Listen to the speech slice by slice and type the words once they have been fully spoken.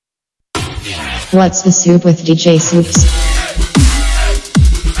What's the Soup with DJ Soups?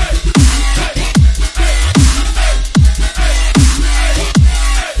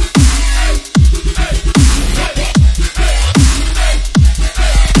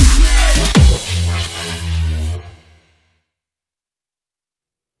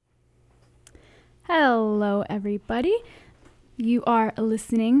 Hello, everybody. You are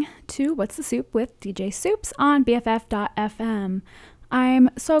listening to What's the Soup with DJ Soups on BFF.fm. I'm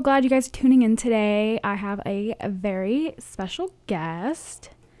so glad you guys are tuning in today. I have a very special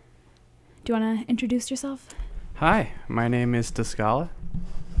guest. Do you want to introduce yourself? Hi, my name is DeSCALA.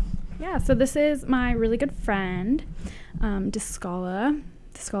 Yeah, so this is my really good friend, DeSCALA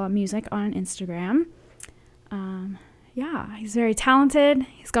Music on Instagram. Yeah, he's very talented.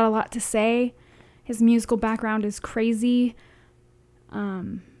 He's got a lot to say. His musical background is crazy,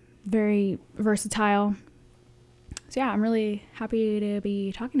 very versatile. So yeah, I'm really happy to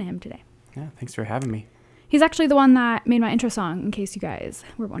be talking to him today. Yeah, thanks for having me. He's actually the one that made my intro song, in case you guys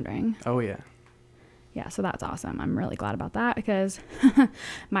were wondering. Oh, yeah. Yeah, so that's awesome. I'm really glad about that because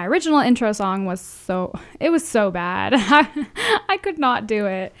my original intro song was so bad. I could not do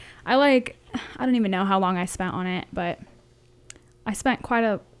it. I don't even know how long I spent on it, but I spent quite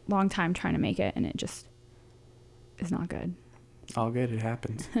a long time trying to make it, and it just is not good. All good. It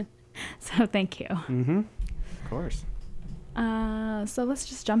happens. So thank you. Mm-hmm. Of course. So let's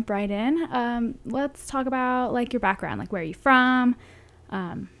just jump right in. Let's talk about like your background, like where are you from?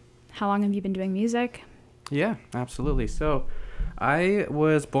 How long have you been doing music? Yeah, absolutely. So I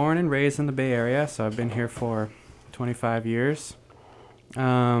was born and raised in the Bay Area, so I've been here for 25 years.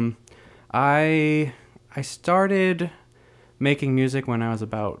 I started making music when I was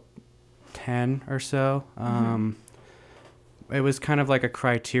about 10 or so. It was kind of like a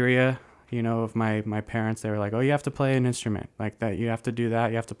criteria, of my parents. They were like, oh, you have to play an instrument like that. You have to do that.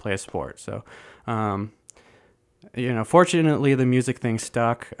 You have to play a sport. So, fortunately the music thing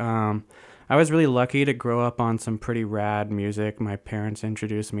stuck. I was really lucky to grow up on some pretty rad music. My parents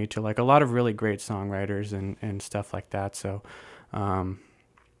introduced me to like a lot of really great songwriters and stuff like that. So,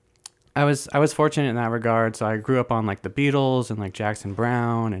 I was fortunate in that regard. So I grew up on like the Beatles and like Jackson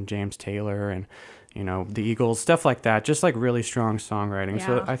Browne and James Taylor and the Eagles, stuff like that. Just like really strong songwriting. Yeah,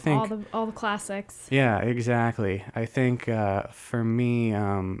 so I think all the classics. Yeah, exactly. I think for me,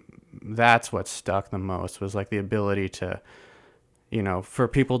 that's what stuck the most was like the ability to, for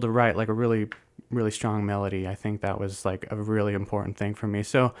people to write like a really, really strong melody. I think that was like a really important thing for me.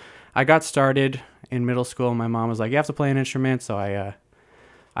 So I got started in middle school. My mom was like, you have to play an instrument. So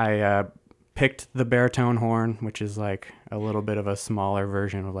I picked the baritone horn, which is like a little bit of a smaller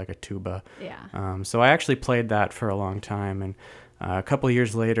version of like a tuba. Yeah. So I actually played that for a long time. And a couple of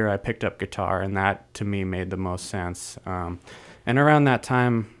years later, I picked up guitar, and that to me made the most sense. And around that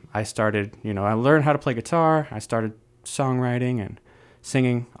time, I started, I learned how to play guitar. I started songwriting and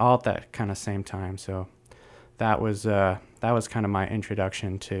singing all at that kind of same time. So that was kind of my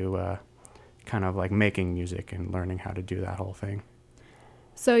introduction to kind of like making music and learning how to do that whole thing.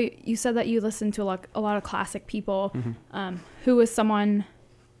 So you said that you listened to a lot of classic people. Mm-hmm. Who was someone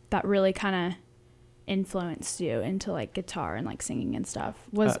that really kind of influenced you into like guitar and like singing and stuff?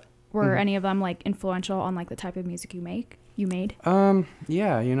 Were mm-hmm. any of them like influential on like the type of music you made?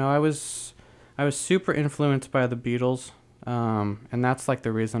 Yeah, I was super influenced by the Beatles. And that's like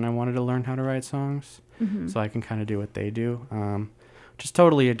the reason I wanted to learn how to write songs. Mm-hmm. So I can kind of do what they do. Just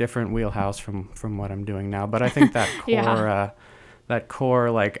totally a different wheelhouse from what I'm doing now. But I think that core, yeah. That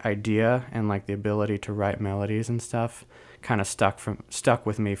core like idea and like the ability to write melodies and stuff kind of stuck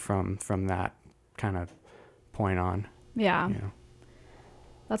with me from that kind of point on. Yeah.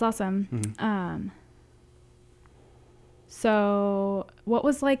 That's awesome. Mm-hmm. So what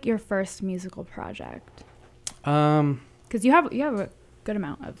was like your first musical project? Because you have a good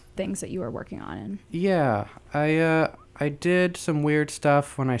amount of things that you were working on. And yeah, I did some weird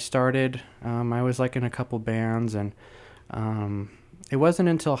stuff when I started. I was like in a couple bands, and it wasn't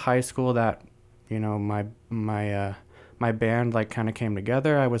until high school that my band like kind of came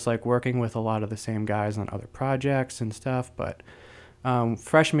together. I was like working with a lot of the same guys on other projects and stuff, but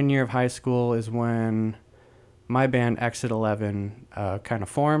freshman year of high school is when my band Exit 11 kind of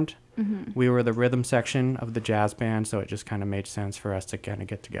formed. Mm-hmm. We were the rhythm section of the jazz band, so it just kind of made sense for us to kind of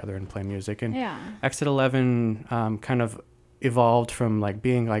get together and play music. And Exit 11 kind of evolved from like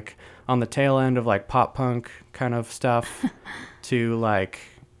being like on the tail end of like pop punk kind of stuff to like,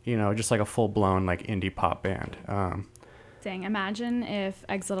 just like a full blown like indie pop band. Dang, imagine if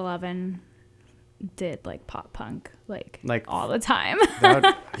Exit 11 did like pop punk like Like all the time.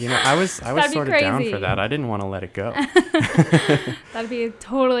 I was That'd be sort of down crazy. for that. I didn't want to let it go. That'd be a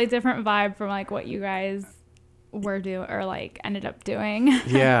totally different vibe from like what you guys were doing or like ended up doing.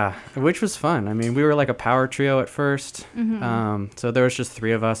 Yeah, which was fun. I mean, we were like a power trio at first. Mm-hmm. So there was just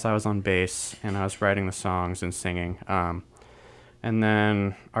three of us. I was on bass and I was writing the songs and singing. And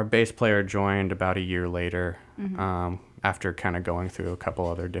then our bass player joined about a year later, after kind of going through a couple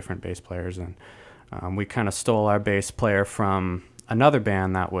other different bass players. And we kind of stole our bass player from another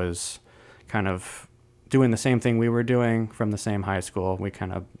band that was kind of doing the same thing we were doing from the same high school. We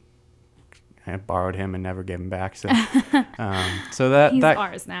kind of borrowed him and never gave him back. So, He's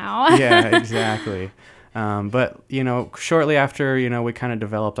ours now. Yeah, exactly. But, shortly after, we kind of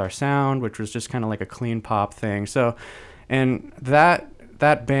developed our sound, which was just kind of like a clean pop thing. So, and that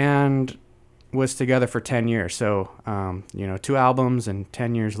band was together for 10 years. So, 2 albums and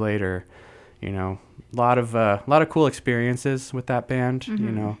 10 years later, a lot of cool experiences with that band,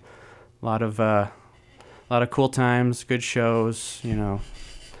 a lot of cool times, good shows,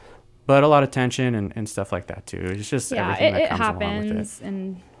 but a lot of tension and stuff like that too. It's just everything that comes along with it. Happens,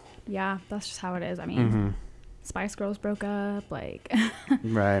 and yeah, that's just how it is. I mean, Spice Girls broke up, like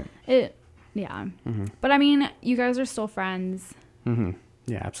right. Yeah. But I mean, you guys are still friends.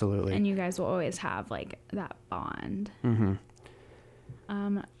 Yeah, absolutely. And you guys will always have like that bond.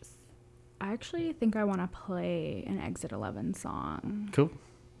 I actually think I want to play an Exit 11 song. Cool.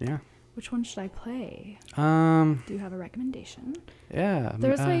 Yeah. Which one should I play? Do you have a recommendation? Yeah.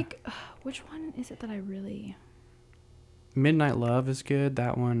 There's which one is it that I really... Midnight Love is good.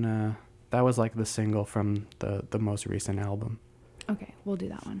 That one, that was like the single from the most recent album. Okay, we'll do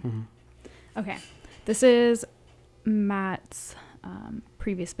that one. Okay, this is Matt's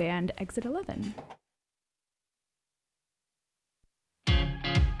previous band, Exit 11.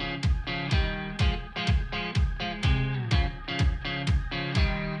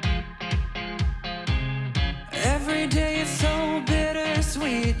 Every day it's so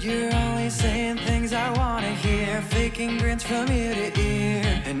bittersweet. You're only saying things I want to hear, faking grins from ear to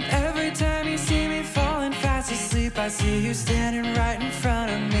ear. And every time you see me falling fast asleep, I see you standing right in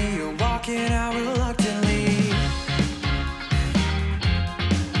front of me. You're walking out reluctantly.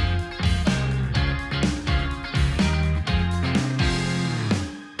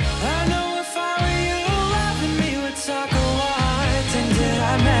 I know if I were you, loving me would talk a lot. And did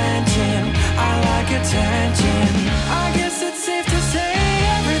I mention I like attention? I guess it's safe to say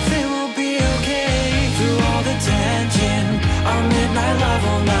everything will be okay. Through all the tension, our midnight love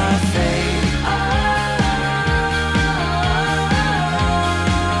will not fade.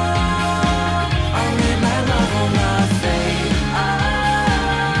 Our midnight love will not fade.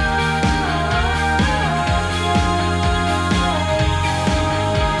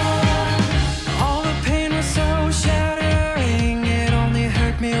 All the pain was so shattering. It only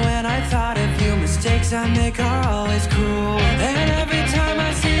hurt me when I thought of you. Mistakes I make are always cruel. And every time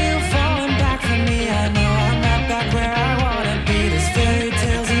I see you falling back for me, I know I'm not back where I wanna be. There's fairy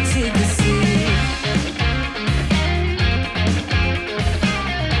tales in secrecy.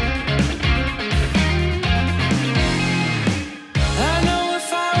 I know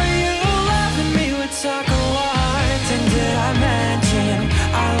if I were you, loving me would talk a lot. And did I mention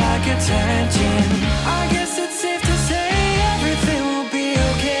I like attention? I guess it's safe to say everything will be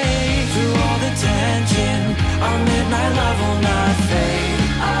okay. Through all the tension, our midnight love will not fade.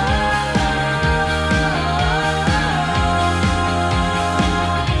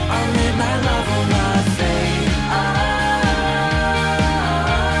 Our midnight love will not fade.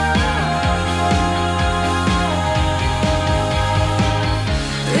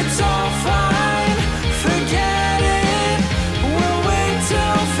 It's all fine, forget it. We'll wait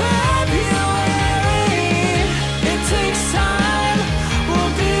till February. It takes time,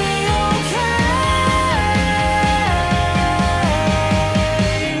 we'll be okay.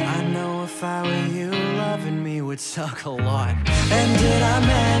 I know if I were you, loving me would suck a lot. And did I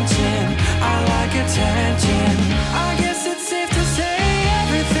mention I like attention? I guess it's safe to say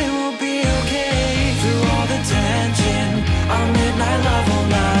everything will be okay. Through all the tension, our midnight love will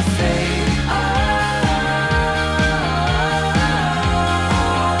not fade.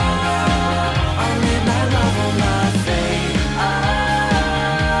 Our midnight love will not fade.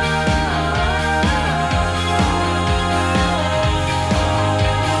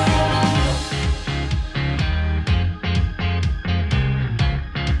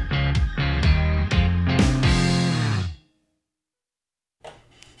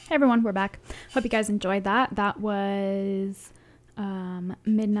 Hey everyone, we're back. Hope you guys enjoyed that. That was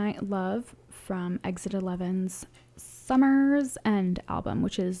Midnight Love from Exit 11's Summer's End album,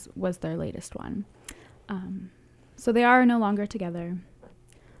 which was their latest one. So they are no longer together.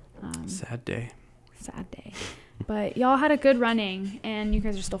 Sad day. Sad day. But y'all had a good running, and you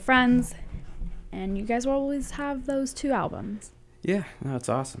guys are still friends, and you guys will always have those 2 albums. Yeah, no, it's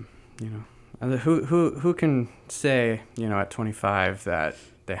awesome. Who can say, at 25 that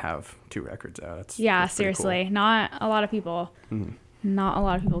they have 2 records out? That's seriously. cool. Not a lot of people. Mm-hmm. Not a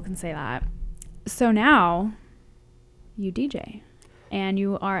lot of people can say that. So now you DJ, and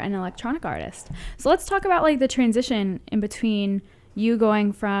you are an electronic artist. So let's talk about like the transition in between you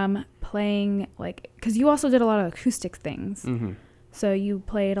going from playing because you also did a lot of acoustic things. Mm-hmm. So you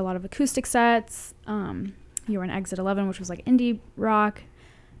played a lot of acoustic sets. You were in Exit 11, which was like indie rock,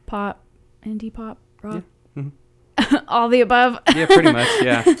 pop, rock. Yeah. Mm-hmm. All the above. Yeah, pretty much.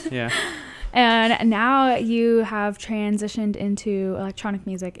 Yeah. And now you have transitioned into electronic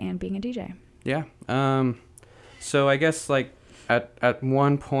music and being a DJ. Yeah. So I guess at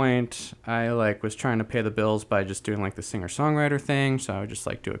one point I was trying to pay the bills by just doing the singer-songwriter thing. So I would just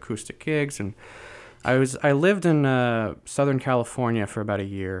do acoustic gigs, and I lived in Southern California for about a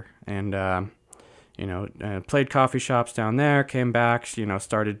year, and played coffee shops down there, came back,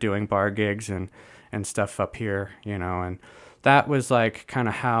 started doing bar gigs and stuff up here, and that was kind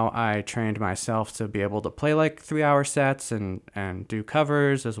of how I trained myself to be able to play 3-hour sets and do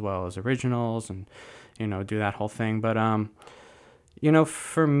covers as well as originals and, do that whole thing. But,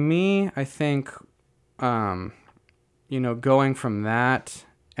 for me, I think, going from that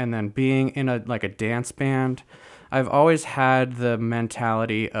and then being in a dance band, I've always had the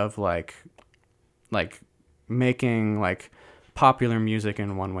mentality of making popular music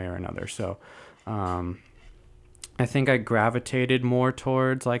in one way or another. So, I think I gravitated more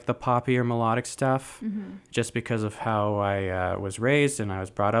towards the poppy or melodic stuff, just because of how I was raised and I was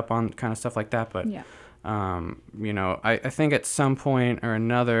brought up on kind of stuff like that. But, yeah. I think at some point or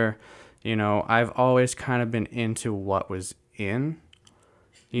another, I've always kind of been into what was in,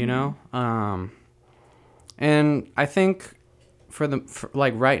 and I think for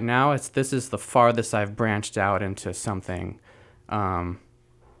right now, this is the farthest I've branched out into something,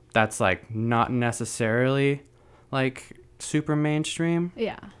 that's not necessarily super mainstream.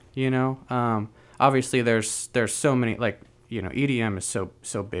 Yeah. Obviously there's so many EDM is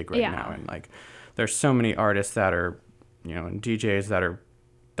so big right now, and there's so many artists that are and DJs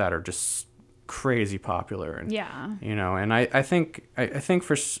that are just crazy popular, and and I think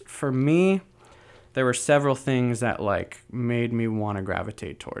for me there were several things that made me want to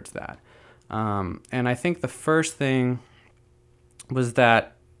gravitate towards that, and I think the first thing was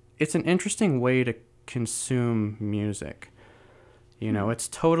that it's an interesting way to consume music. It's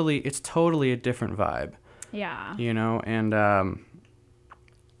totally a different vibe. Yeah. And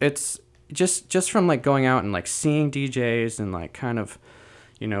it's just from going out and seeing DJs and kind of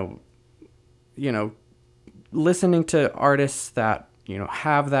listening to artists that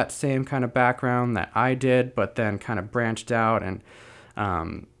have that same kind of background that I did, but then kind of branched out and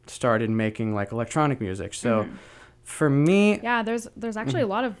started making electronic music. So for me, there's actually a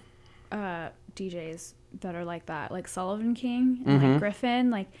lot of DJs that are like that, like Sullivan King and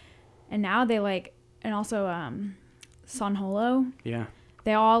Griffin, and now they and also Son Holo. Yeah.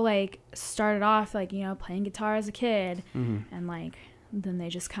 They all started off playing guitar as a kid, and then they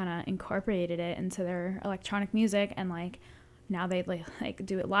just kind of incorporated it into their electronic music, and now they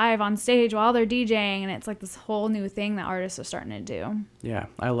do it live on stage while they're DJing, and it's this whole new thing that artists are starting to do. Yeah,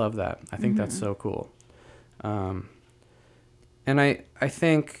 I love that. I think that's so cool. And I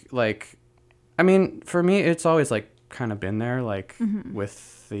think I mean, for me, it's always kind of been there,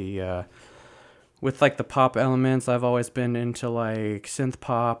 with the with the pop elements. I've always been into synth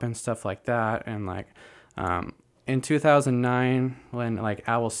pop and stuff like that, and in 2009 when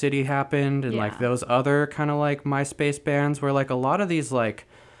Owl City happened, and those other kind of MySpace bands, where a lot of these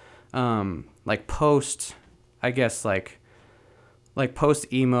post, I guess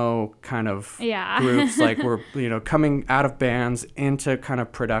post emo kind of groups were coming out of bands into kind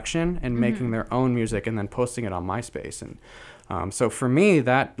of production and making their own music and then posting it on MySpace. And so for me,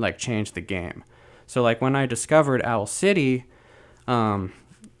 that changed the game. So when I discovered Owl City, that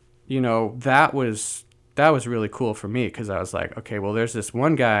was really cool for me, because I was okay, well, there's this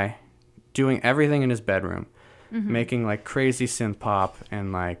one guy doing everything in his bedroom, making crazy synth pop,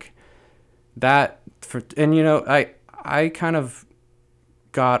 and that I kind of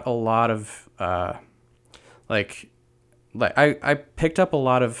got a lot of I picked up a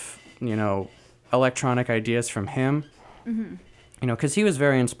lot of electronic ideas from him, because he was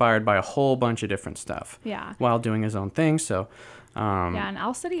very inspired by a whole bunch of different stuff, while doing his own thing. So and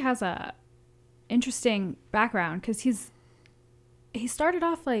Owl City has a interesting background because he started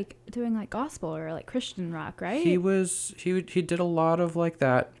off like doing like gospel or like Christian rock, right? He did a lot of like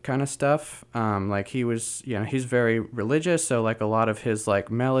that kind of stuff. Like he was, you know, he's very religious, so like a lot of his like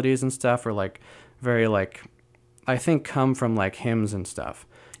melodies and stuff are like very like, I think come from like hymns and stuff.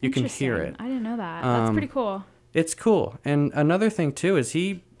 You can hear it. I didn't know that. That's pretty cool. It's cool. And another thing too is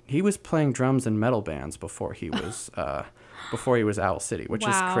he was playing drums in metal bands before he was Owl City, which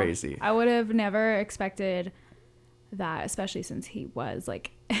is crazy. I would have never expected that, especially since he was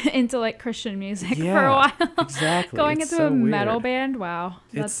like into like Christian music for a while. Exactly. Going it's into so a metal weird. band. Wow.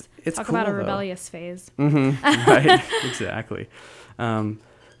 It's talk cool, about a though. rebellious phase. Mm-hmm. Right. Exactly.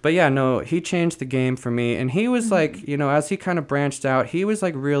 But yeah, no, he changed the game for me. And he was like, you know, as he kind of branched out, he was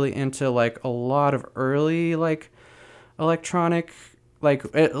like really into like a lot of early like electronic, like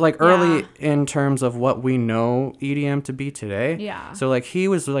early in terms of what we know EDM to be today. Yeah. So like he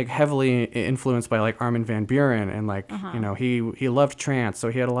was like heavily influenced by like Armin van Buuren, and like, you know, he loved trance. So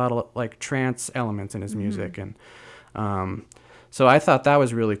he had a lot of like trance elements in his music. And so I thought that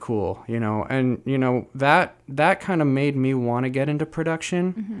was really cool, you know, and, you know, that kind of made me want to get into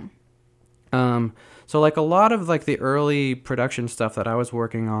production. So like a lot of like the early production stuff that I was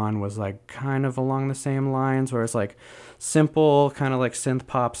working on was like kind of along the same lines, where it's like simple kind of like synth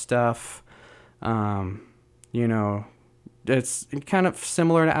pop stuff. You know, it's kind of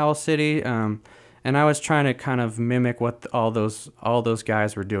similar to Owl City. And I was trying to kind of mimic what all those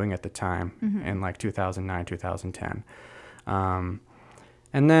guys were doing at the time in like 2009, 2010.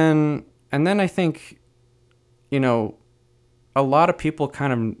 And then I think, you know, a lot of people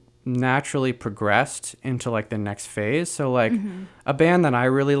kind of naturally progressed into like the next phase. So like a band that I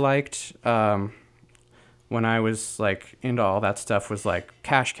really liked, when I was like into all that stuff was like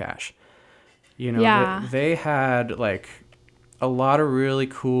Cash. You know, they had like a lot of really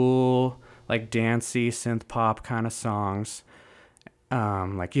cool, like dancey synth pop kind of songs.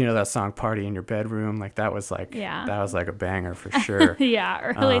 Like, you know, that song Party in Your Bedroom, like that was like a banger for sure. Yeah,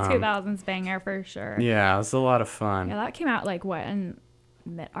 early 2000s banger for sure. Yeah, it was a lot of fun. Yeah, that came out like what, in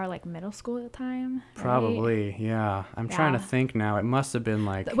our like middle school time? Probably, right? Yeah. I'm trying to think now. It must have been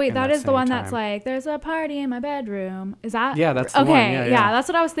like wait, that is the one that's like, there's a party in my bedroom. Is that? Yeah, that's the one. Okay, yeah, that's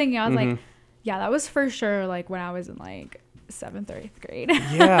what I was thinking. I was like, yeah, that was for sure like when I was in like 7th or 8th grade.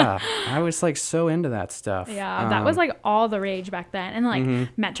 Yeah, I was like so into that stuff. Yeah, that was like all the rage back then. And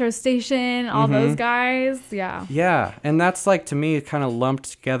like Metro Station, all those guys. Yeah, and that's like, to me, kind of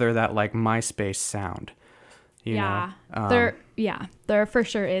lumped together that like MySpace sound, you know? There for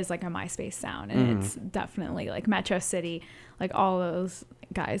sure is like a MySpace sound, and it's definitely like Metro City, like all those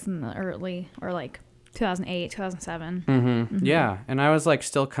guys in the early, or like 2008, 2007. Yeah, and I was like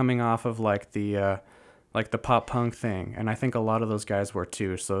still coming off of like the pop punk thing, and I think a lot of those guys were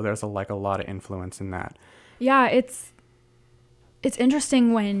too, so there's a lot of influence in that. Yeah, it's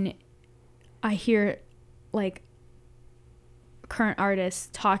interesting when I hear like current artists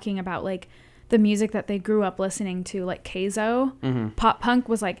talking about like the music that they grew up listening to, like Keizo. Pop punk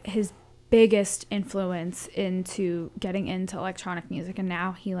was like his biggest influence into getting into electronic music, and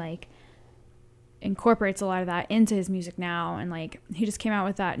now he like incorporates a lot of that into his music now. And like he just came out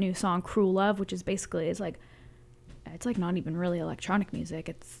with that new song Cruel Love, which is basically it's like not even really electronic music,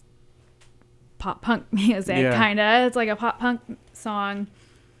 it's pop punk music. Kind of, it's like a pop punk song.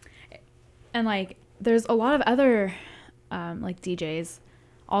 And like there's a lot of other like DJs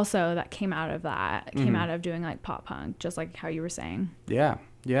also that came out of that, came out of doing like pop punk, just like how you were saying. Yeah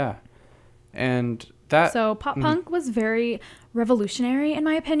And that, so pop punk was very revolutionary in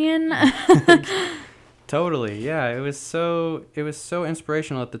my opinion. Totally. Yeah, it was so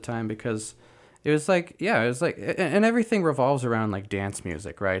inspirational at the time, because it was like and everything revolves around like dance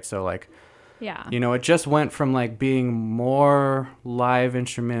music, right? So like, you know, it just went from like being more live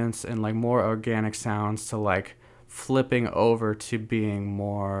instruments and like more organic sounds to like flipping over to being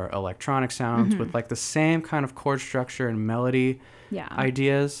more electronic sounds with like the same kind of chord structure and melody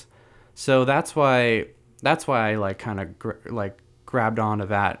ideas. So that's why I like kind of grabbed onto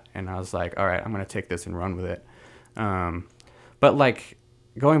that, and I was like, all right, I'm gonna take this and run with it. But like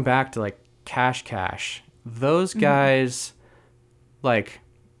going back to like Cash, those guys, like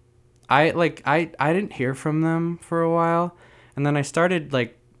I didn't hear from them for a while, and then I started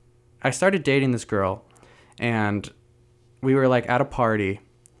dating this girl, and we were like at a party,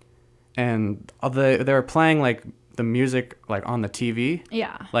 and they were playing like the music like on the TV.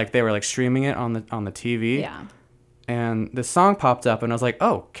 Yeah. Like they were like streaming it on the TV. Yeah. And this song popped up, and I was like,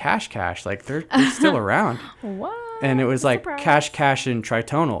 oh, Cash, like they're still around. What? And it was like Cash and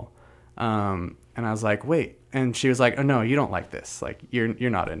Tritonal. And I was like, wait, and she was like, oh no, you don't like this, like you're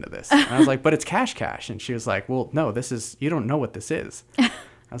not into this. And I was like, but it's Cash Cash. And she was like, well, no, this is, you don't know what this is. I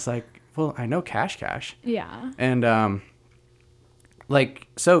was like, well, I know Cash Cash. Yeah. And like,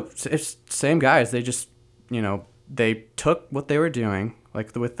 so it's same guys, they just, you know, they took what they were doing,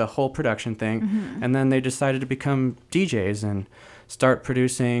 like with the whole production thing, and then they decided to become DJs and start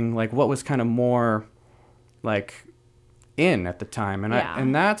producing like what was kind of more like in at the time. And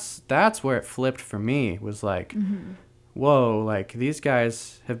and that's where it flipped for me, was like, whoa, like these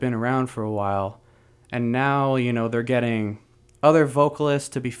guys have been around for a while, and now, you know, they're getting other vocalists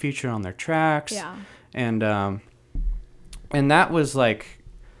to be featured on their tracks. Yeah. And that was like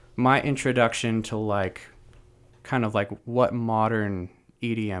my introduction to like kind of like what modern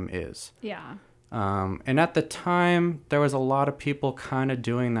EDM is. Yeah. And at the time, there was a lot of people kind of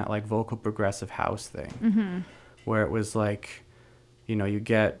doing that like vocal progressive house thing, where it was like, you know, you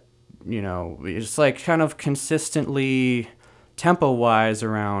get, you know, it's like kind of consistently tempo wise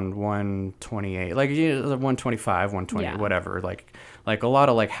around 128, like 125, 120, whatever, like a lot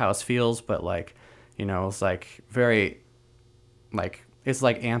of like house feels, but like, you know, it's like very like, it's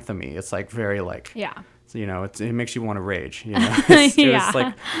like anthemy. It's like very like, you know, it makes you want to rage, you know. It was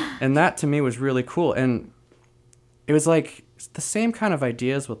like, and that to me was really cool. And it was like the same kind of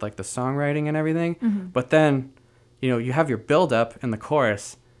ideas with like the songwriting and everything, but then, you know, you have your build up in the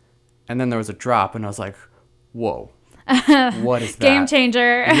chorus, and then there was a drop, and I was like, whoa, what is that? Game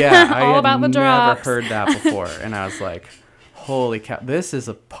changer. Yeah, I All had about the never drops. heard that before, and I was like, holy cow, this is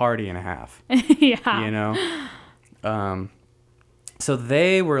a party and a half. Yeah. You know. So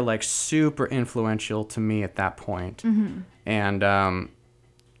they were like super influential to me at that point. And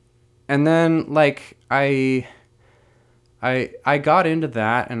then like I got into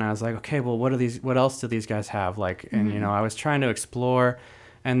that, and I was like, okay, well, what else do these guys have? Like, and you know, I was trying to explore,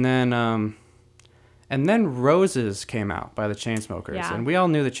 and then Roses came out by the Chainsmokers, and we all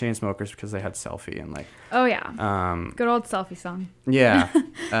knew the Chainsmokers because they had Selfie and like, oh yeah, good old Selfie song. Yeah.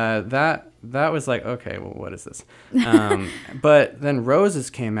 That was like, okay, well, what is this? But then Roses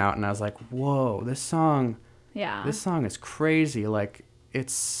came out, and I was like, whoa, this song is crazy. Like,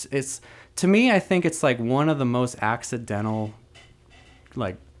 it's to me, I think it's like one of the most accidental,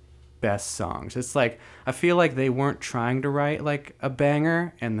 like, best songs. It's like, I feel like they weren't trying to write like a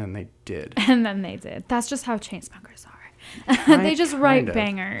banger, and then they did. And then they did. That's just how Chainsmokers are. They just write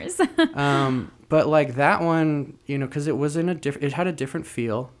bangers. But like that one, you know, because it was in it had a different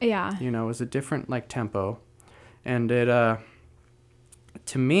feel. Yeah. You know, it was a different like tempo, and it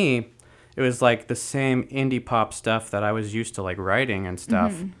to me, it was like the same indie pop stuff that I was used to like writing and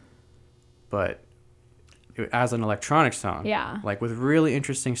stuff, but as an electronic song. Yeah. Like with really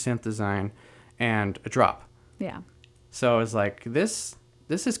interesting synth design and a drop. Yeah. So I was like, this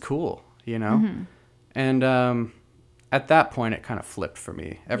is cool, you know, and at that point it kind of flipped for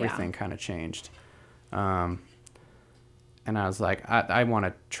me. Everything kind of changed. And I was like, I want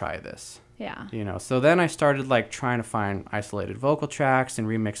to try this. Yeah. You know, so then I started like trying to find isolated vocal tracks and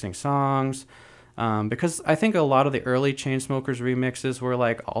remixing songs, because I think a lot of the early Chainsmokers remixes were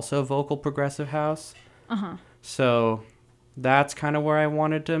like also vocal progressive house. So that's kind of where I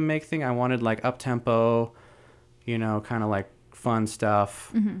wanted to make things. I wanted like up tempo, you know, kind of like fun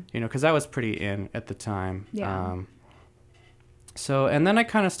stuff, you know, because that was pretty in at the time. Yeah. So, and then I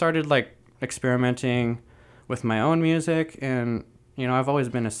kind of started like experimenting with my own music, and you know, I've always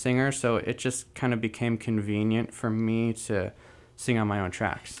been a singer, so it just kind of became convenient for me to sing on my own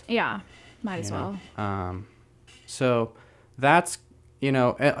tracks. Yeah, might as well. So that's, you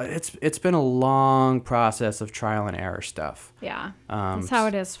know, it's been a long process of trial and error stuff. Yeah, that's how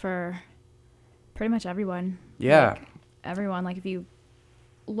it is for pretty much everyone. Yeah. Like, everyone, like if you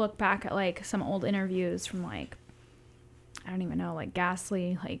look back at like some old interviews from like, I don't even know, like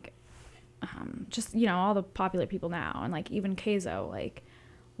Ghastly, like just, you know, all the popular people now, and like even Keizo, like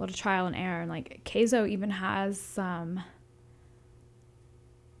a lot of trial and error, and like Keizo even has some,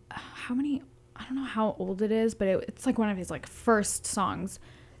 how many, I don't know how old it is, but it's like one of his like first songs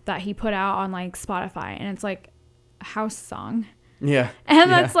that he put out on like Spotify, and it's like a house song. Yeah. And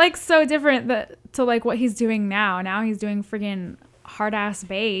that's like so different to like what he's doing now. Now he's doing friggin' hard ass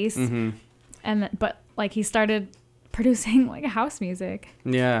bass, but like he started producing like house music.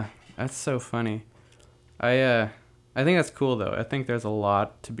 Yeah, that's so funny. I think that's cool though. I think there's a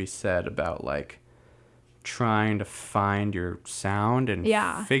lot to be said about like trying to find your sound and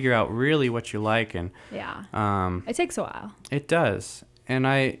figure out really what you like, and it takes a while. It does. And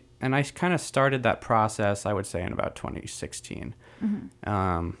I kind of started that process, I would say, in about 2016,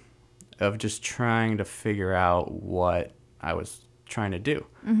 of just trying to figure out what I was trying to do.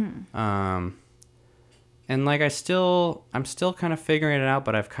 And like I'm still kind of figuring it out,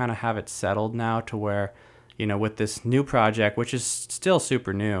 but I've kind of have it settled now to where, you know, with this new project, which is still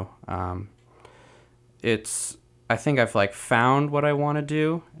super new, I think I've like found what I want to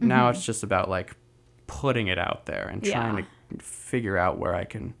do. Now it's just about like putting it out there and trying to figure out where I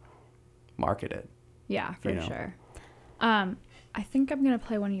can market it. Yeah, for sure. I think I'm gonna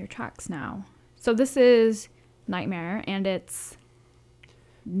play one of your tracks now. So this is Nightmare, and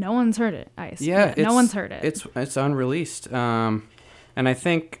no one's heard it. No one's heard it. It's unreleased. And I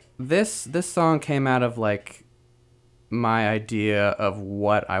think this song came out of like my idea of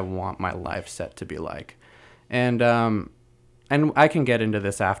what I want my live set to be like, and I can get into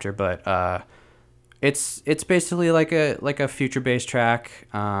this after, but it's basically like a future bass track,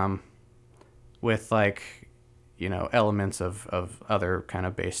 with like, you know, elements of other kind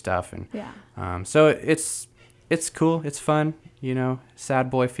of bass stuff, and so it's cool, it's fun, you know, sad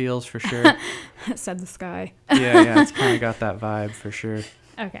boy feels for sure. Said the sky. yeah, it's kind of got that vibe for sure.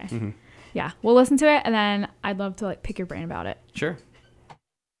 Okay. Yeah, we'll listen to it, and then I'd love to like pick your brain about it. Sure.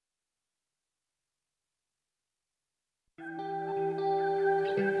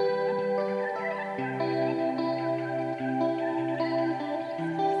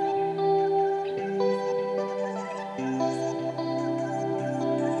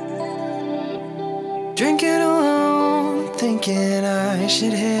 Drinking alone, thinking I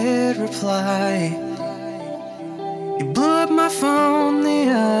should hit reply. You blew up my phone the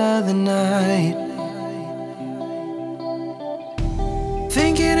other night,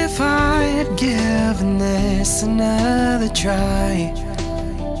 thinking if I had given this another try,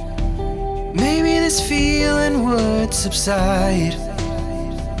 maybe this feeling would subside.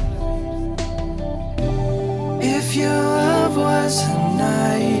 If your love was a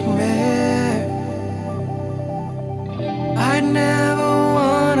nightmare, I'd never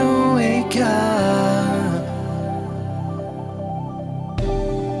wanna wake up.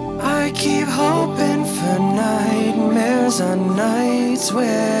 I keep hoping for nightmares on nights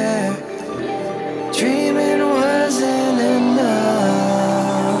where dreaming wasn't enough.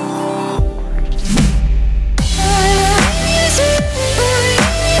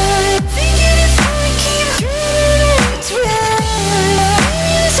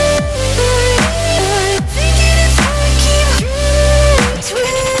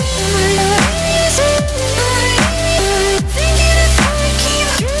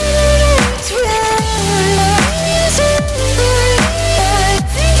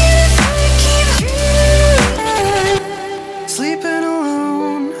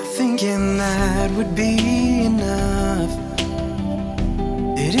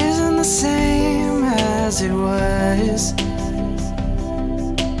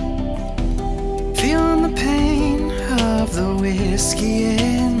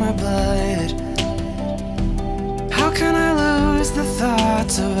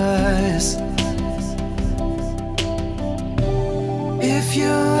 Of us. If your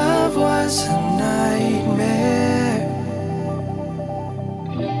love was a nightmare,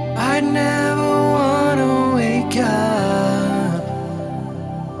 I'd never wanna wake up.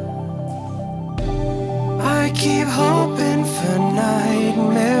 I keep hoping for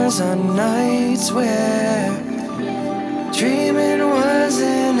nightmares on nights where dreaming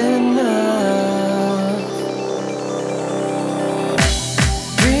wasn't enough.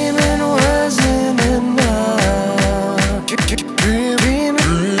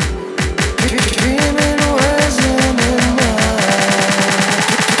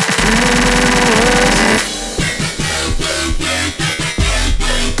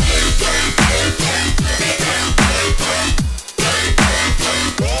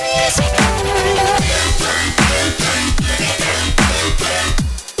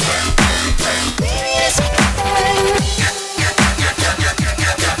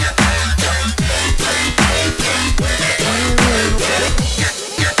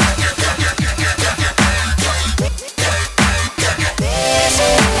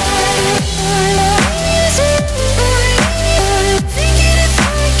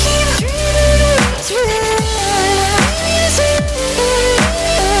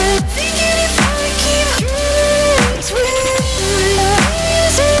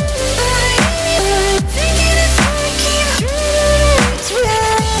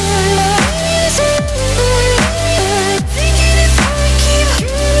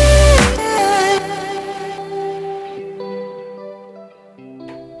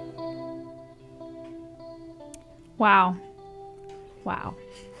 Wow.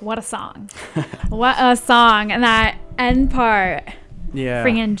 What a song. What a song. And that end part. Yeah.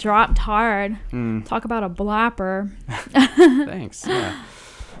 Freaking dropped hard. Talk about a blapper. Thanks. Yeah.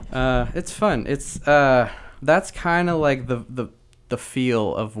 It's fun. It's that's kind of like the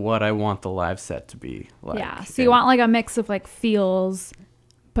feel of what I want the live set to be like. Yeah. So you want like a mix of like feels,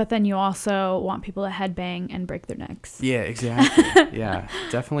 but then you also want people to headbang and break their necks. Yeah, exactly. Yeah,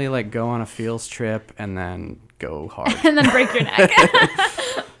 definitely like go on a feels trip and then go hard. And then break your neck.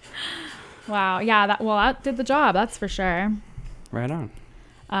 Wow. Yeah. That did the job. That's for sure. Right on.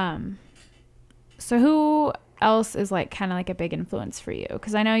 So who else is like kind of like a big influence for you?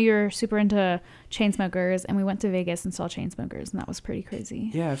 Because I know you're super into Chainsmokers, and we went to Vegas and saw Chainsmokers, and that was pretty crazy.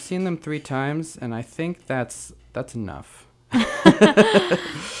 Yeah, I've seen them 3 times, and I think that's enough.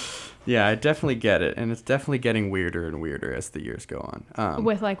 Yeah, I definitely get it, and it's definitely getting weirder and weirder as the years go on.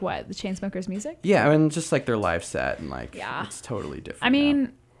 With like what, the Chainsmokers music? Yeah, I mean just like their live set, and like it's totally different. I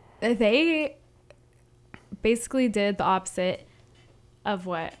mean, they basically did the opposite of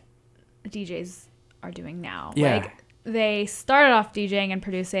what DJs are doing now. Yeah. Like they started off DJing and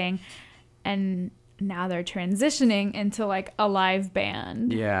producing, and now they're transitioning into like a live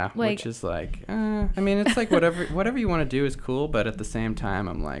band. Yeah, like, which is like, I mean, it's like whatever you want to do is cool, but at the same time,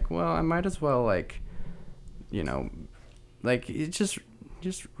 I'm like, well, I might as well like, you know, like it just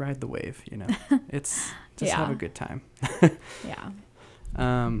ride the wave, you know. It's just have a good time. Yeah.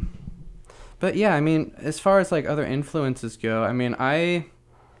 But yeah, I mean, as far as like other influences go, I mean, I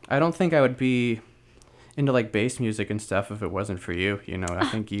don't think I would be into like bass music and stuff if it wasn't for you. You know, I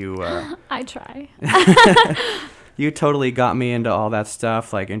think you I try. You totally got me into all that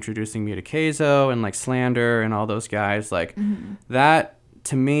stuff, like introducing me to Keizo and like Slander and all those guys. Like that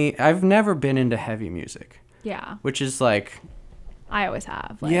to me, I've never been into heavy music. Yeah. Which is like, I always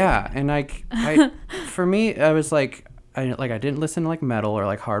have. Like, yeah, and I for me, I was like, I didn't listen to like metal or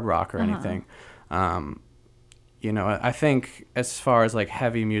like hard rock or anything. You know, I think as far as like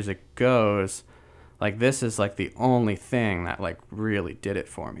heavy music goes, like this is like the only thing that like really did it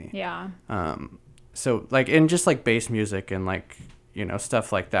for me. Yeah. So like, and just like bass music and like, you know,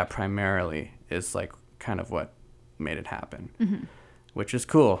 stuff like that primarily is like kind of what made it happen, which is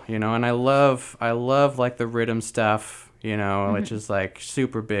cool, you know. And I love like the rhythm stuff, you know, which is like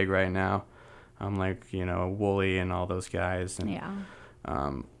super big right now. I'm like, you know, Wooly and all those guys, and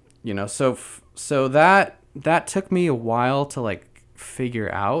you know, so that took me a while to like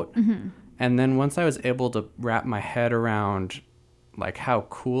figure out. And then once I was able to wrap my head around like how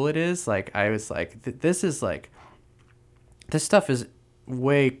cool it is, like I was like, this is like, this stuff is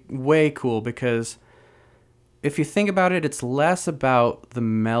way cool, because if you think about it, it's less about the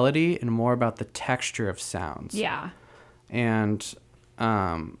melody and more about the texture of sounds. Yeah. And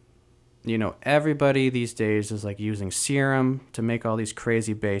you know, everybody these days is like using Serum to make all these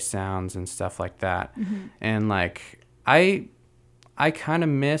crazy bass sounds and stuff like that. And like I kind of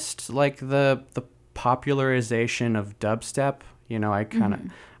missed like the popularization of dubstep. You know, I kind of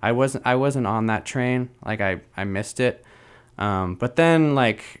I wasn't on that train. Like I missed it. But then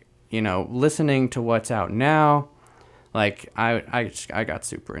like, you know, listening to what's out now, like I got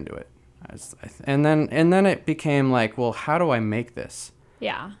super into it. And then it became like, well, how do I make this?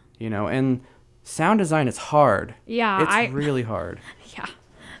 Yeah. You know, and sound design is hard. Yeah. It's really hard. Yeah.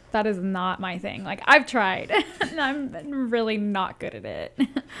 That is not my thing. Like, I've tried, and I'm really not good at it.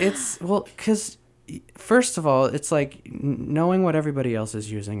 It's, well, because first of all, it's like knowing what everybody else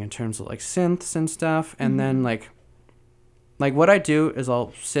is using in terms of like synths and stuff. And then like what I do is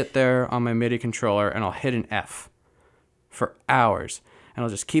I'll sit there on my MIDI controller and I'll hit an F for hours. And I'll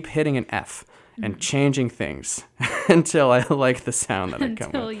just keep hitting an F and changing things until I like the sound that I come with.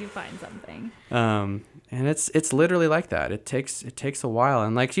 Until you find something. And it's literally like that. It takes a while,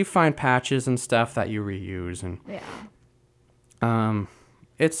 and like you find patches and stuff that you reuse, and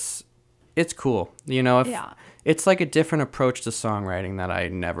it's cool. You know, it's like a different approach to songwriting that I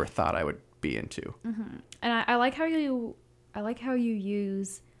never thought I would be into. And I like how you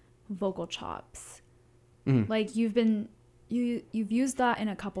use vocal chops. Like you've used that in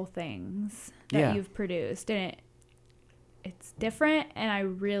a couple things that you've produced, and it's different, and I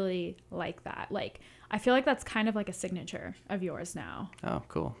really like that. Like, I feel like that's kind of like a signature of yours now. Oh,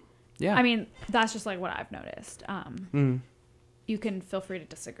 cool. Yeah. I mean, that's just like what I've noticed. You can feel free to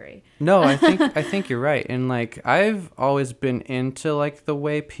disagree. No, I think you're right. And like, I've always been into like the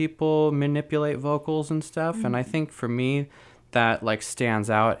way people manipulate vocals and stuff. And I think for me, that like stands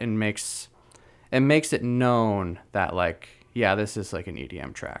out and makes it known that like, yeah, this is like an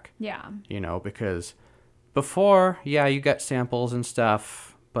EDM track. Yeah. You know, because before, yeah, you got samples and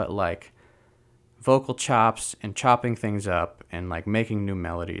stuff, but like vocal chops and chopping things up and like making new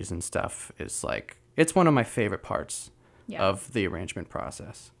melodies and stuff is like, it's one of my favorite parts of the arrangement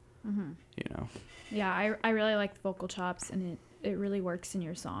process. You know? Yeah, I really like the vocal chops, and it really works in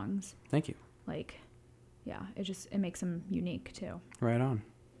your songs. Thank you. Like, yeah, it makes them unique too. Right on.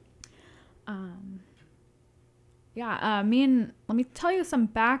 Let me tell you some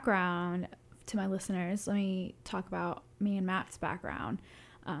background to my listeners. Let me talk about me and Matt's background.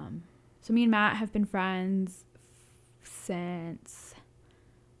 So me and Matt have been friends since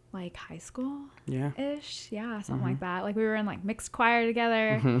like high school. Yeah. Ish. Yeah, something like that. Like we were in like mixed choir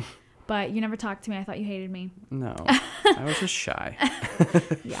together, but you never talked to me. I thought you hated me. No, I was just shy.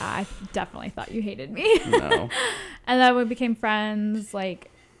 Yeah, I definitely thought you hated me. No. And then we became friends, like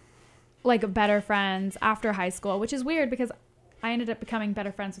better friends after high school, which is weird because I ended up becoming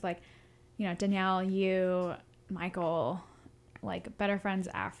better friends with like, you know, Danielle, you, Michael, like better friends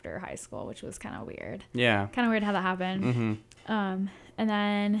after high school, which was kind of weird. Yeah. Kind of weird how that happened. And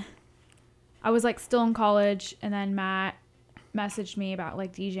then I was like still in college, and then Matt messaged me about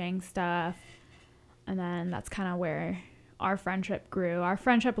like DJing stuff. And then that's kind of where our friendship grew. Our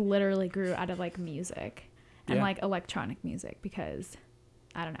friendship literally grew out of like music and like electronic music because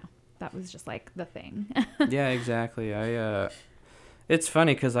I don't know. That was just like the thing. Yeah, exactly. It's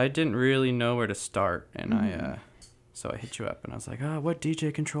funny because I didn't really know where to start, and so I hit you up, and I was like, "Oh, what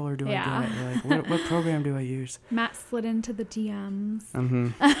DJ controller do I get? Like, what program do I use?" Matt slid into the DMs,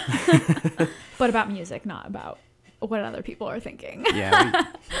 Mm-hmm. but about music, not about what other people are thinking.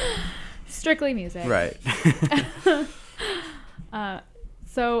 Yeah. Strictly music. Right.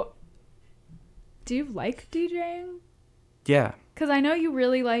 So, do you like DJing? Yeah. Because I know you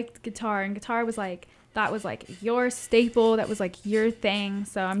really liked guitar, and guitar was like, that was like your staple, that was like your thing.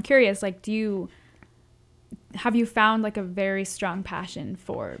 So I'm curious, like, have you found like a very strong passion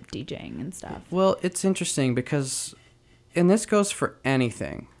for DJing and stuff? Well, it's interesting because, and this goes for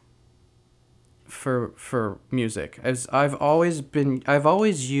anything, for music. As I've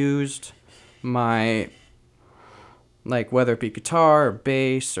always used my, like, whether it be guitar or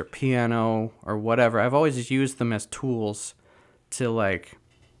bass or piano or whatever, I've always used them as tools to like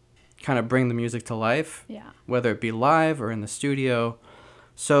kind of bring the music to life. Yeah. Whether it be live or in the studio.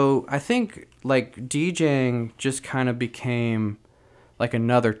 So I think like DJing just kind of became like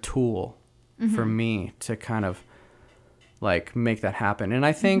another tool for me to kind of like make that happen. And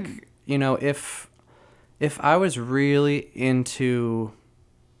I think, you know, if I was really into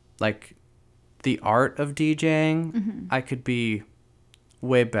like the art of DJing, I could be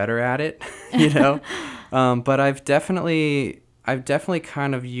way better at it, you know? But I've definitely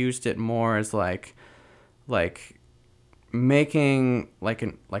kind of used it more as like making like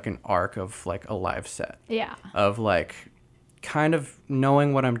an arc of like a live set. Yeah. Of like kind of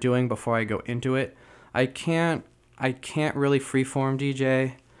knowing what I'm doing before I go into it. I can't really freeform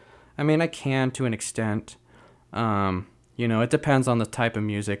DJ. I mean, I can to an extent. You know, it depends on the type of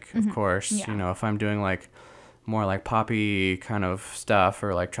music, of course. Yeah. You know, if I'm doing like more like poppy kind of stuff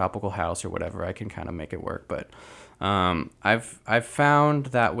or like tropical house or whatever, I can kind of make it work. But I've found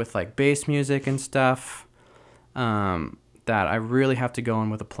that with like bass music and stuff, that I really have to go in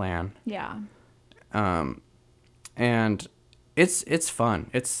with a plan. Yeah. And it's fun.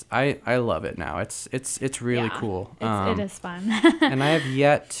 I love it now. It's really cool. It is fun. And I have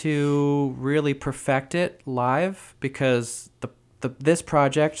yet to really perfect it live because this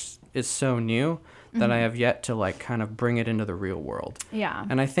project is so new that I have yet to like kind of bring it into the real world. Yeah.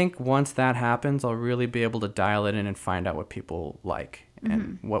 And I think once that happens, I'll really be able to dial it in and find out what people like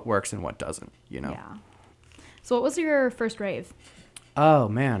and what works and what doesn't, you know? Yeah. So what was your first rave? Oh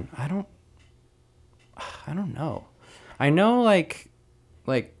man, I don't know. I know like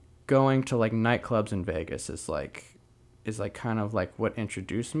going to like nightclubs in Vegas is like kind of like what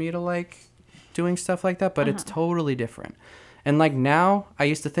introduced me to like doing stuff like that, but it's totally different. And like now I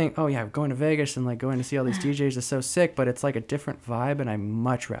used to think, oh yeah, going to Vegas and like going to see all these DJs is so sick, but it's like a different vibe and I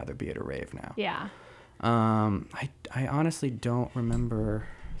much rather be at a rave now. Yeah. I honestly don't remember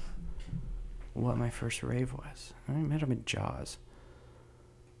what my first rave was. I met him at Jaws.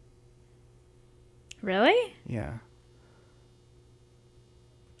 Really? Yeah.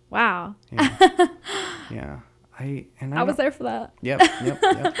 Wow. Yeah. Yeah. I was there for that. Yep.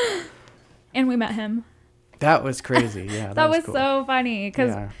 And we met him. That was crazy. Yeah. That was cool. so funny.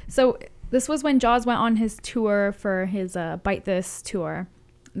 So this was when Jaws went on his tour for his Bite This tour.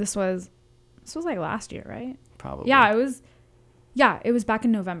 This was like last year, right? Probably. Yeah, it was back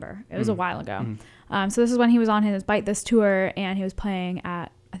in November. It was a while ago. So this is when he was on his Bite This tour and he was playing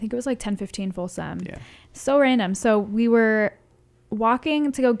at, I think it was like 10:15 Folsom. Yeah. So random. So we were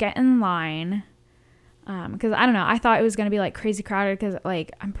walking to go get in line because I don't know. I thought it was going to be like crazy crowded because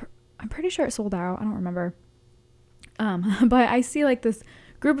like I'm pretty sure it sold out. I don't remember. But I see like this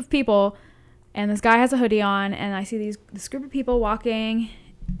group of people And this guy has a hoodie on, and I see this group of people walking,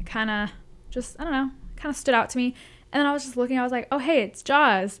 kind of just, I don't know, kind of stood out to me. And then I was just looking, I was like, oh, hey, it's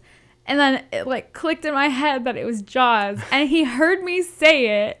Jaws. And then it like clicked in my head that it was Jaws. And he heard me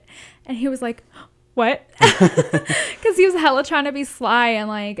say it, and he was like, what? Because he was hella trying to be sly and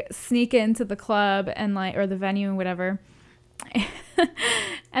like sneak into the club and like, or the venue and whatever.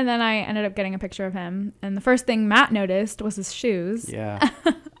 And then I ended up getting a picture of him, and the first thing Matt noticed was his shoes. Yeah.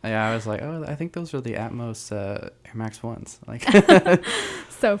 Yeah, I was like, oh, I think those are the Atmos Air Max 1s. Like,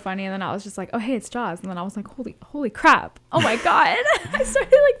 so funny. And then I was just like, oh, hey, it's Jaws. And then I was like, holy crap. Oh my God. I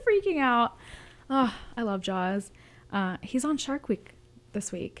started like freaking out. Oh, I love Jaws. He's on Shark Week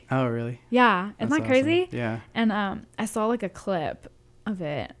this week. oh, really? Yeah. Isn't that crazy? Awesome. Yeah. And I saw like a clip of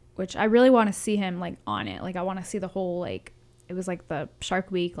it, which I really want to see him like on it. Like I want to see the whole, like, it was like the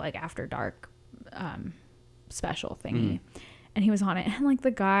Shark Week, like after dark special thingy. And he was on it. And like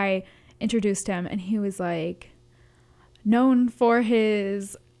the guy introduced him, and he was like known for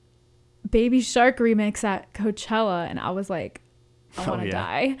his Baby Shark remix at Coachella. And I was like, I want to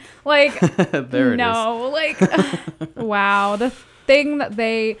die. Like, there it no, like, wow. The thing that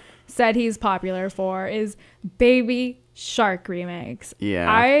they said he's popular for is Baby Shark remix. Yeah.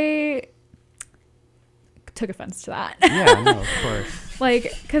 I took offense to that. Yeah, no, of course.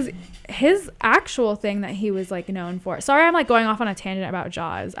 Like, because his actual thing that he was like known for. Sorry, I'm like going off on a tangent about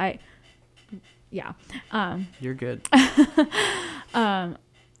Jaws. Yeah. You're good. Because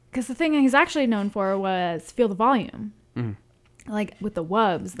the thing he's actually known for was Feel the Volume. Like with the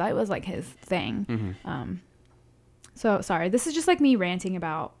Wubs, that was like his thing. So sorry, this is just like me ranting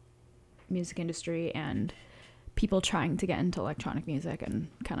about music industry and people trying to get into electronic music and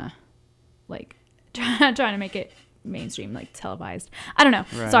kind of like trying to make it mainstream, like televised. I don't know.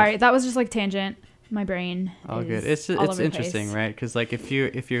 Right. Sorry, that was just like tangent. My brain. All is good. It's all over the interesting, place. right? Because like if you're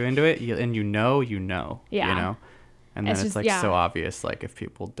into it, and you know, Yeah. you know, and then it's just, like yeah. so obvious. Like if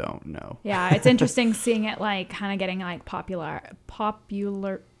people don't know. Yeah, it's interesting seeing it like kind of getting like popularized.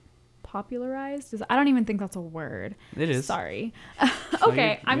 I don't even think that's a word. It is. Sorry.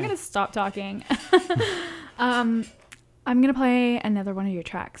 Okay, I'm gonna stop talking. I'm gonna play another one of your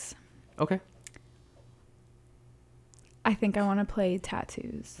tracks. Okay. I think I want to play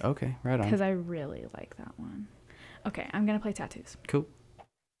Tattoos. Okay. Right on. Because I really like that one. Okay, I'm gonna play Tattoos. Cool.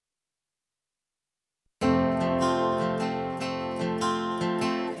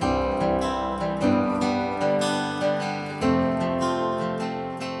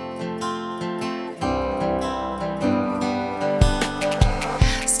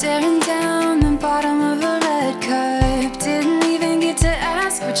 Staring down the bottom of a red cup. Didn't even get to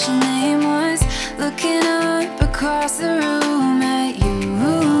ask what your name was. Looking up across the room at you.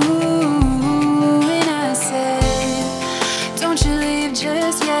 And I said, don't you leave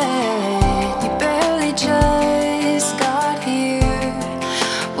just yet. You barely just got here.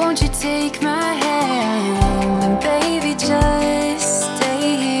 Won't you take my hand and baby just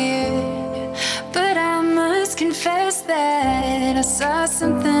stay here. But I must confess that I saw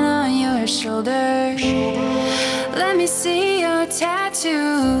something on your shoulder. Let me see your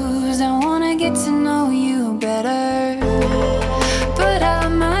tattoos. I wanna get to know you better. But I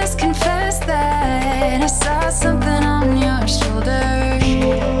must confess that I saw something on your shoulder.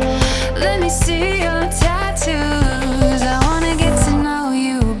 Let me see your tattoos. I wanna get to know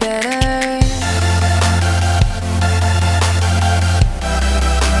you better.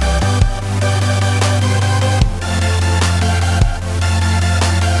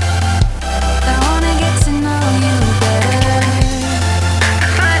 I wanna get to know you better.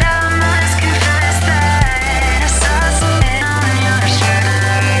 But I must confess that I saw something on your shirt.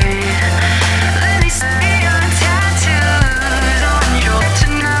 Let me see your tattoos on your to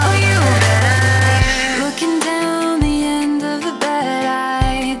know you better. Looking down the end of the bed,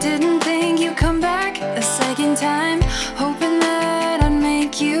 I didn't think you'd come back a second time, hoping that I'd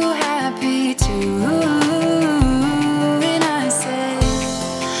make you happy too. And I said,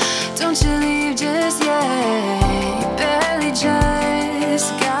 don't you leave just yet. You barely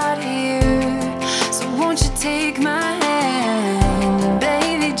just got here. So won't you take my hand and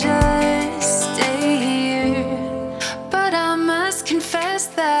baby just stay here. But I must confess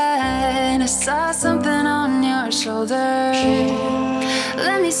that I saw something on your shoulder.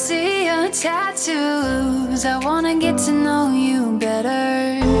 Let me see your tattoos. I wanna get to know you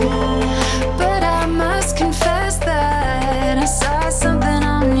better. But I must confess that I saw something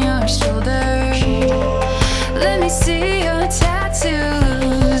on your shoulder. Let me see your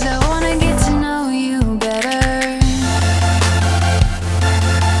tattoos. I wanna get to know you better.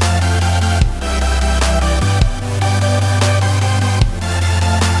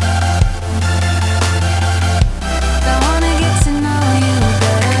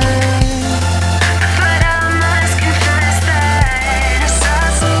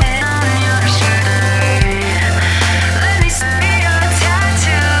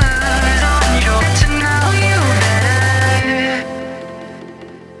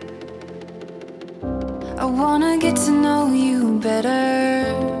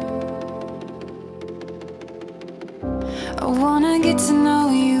 I wanna get to know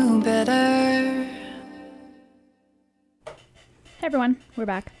you better. Hey everyone, we're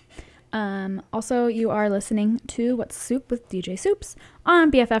back. Also, you are listening to What's Soup with DJ Soups on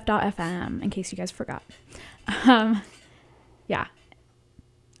BFF.fm, in case you guys forgot. Yeah.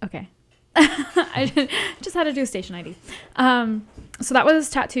 Okay. I just had to do a station ID. So that was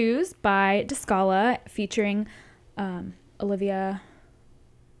Tattoos by DeSCALA featuring Olivia.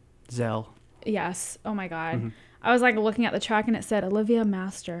 Zell. Yes. Oh my God. Mm-hmm. I was like looking at the track and it said Olivia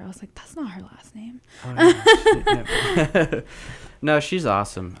Master. I was like, that's not her last name. Oh, yeah. No, she's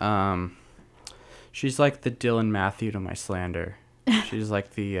awesome. She's like the Dylan Matthew to my Slander. She's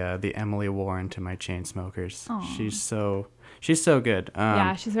like the Emily Warren to my Chainsmokers. Aw. She's so good.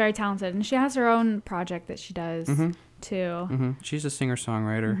 Yeah, she's very talented, and she has her own project that she does too. Mm-hmm. She's a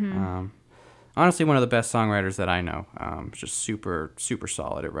singer-songwriter. Mm-hmm. Honestly, one of the best songwriters that I know. Just super, super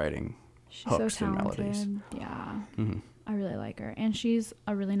solid at writing She's hooks so and talented. melodies. Yeah, Mm-hmm. I really like her, and she's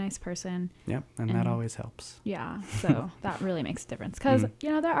a really nice person. Yep, and that always helps. Yeah, so that really makes a difference, because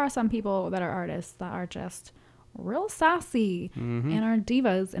there are some people that are artists that are just real sassy and are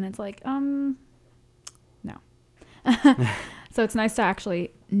divas, and it's like no. So it's nice to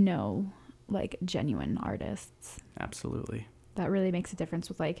actually know like genuine artists. Absolutely. That really makes a difference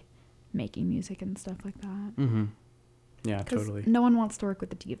with like making music and stuff like that. Mm-hmm. Yeah, 'Cause totally. no one wants to work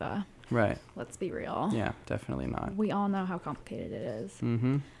with a diva. Right. Let's be real. Yeah, definitely not. We all know how complicated it is.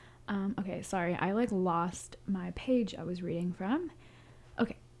 Mm-hmm. Okay, sorry. I like lost my page I was reading from.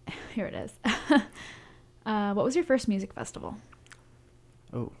 Okay, here it is. What was your first music festival?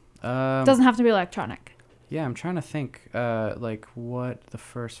 Oh. Doesn't have to be electronic. Yeah, I'm trying to think, like, what the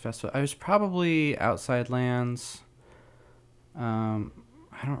first festival... I was probably Outside Lands. I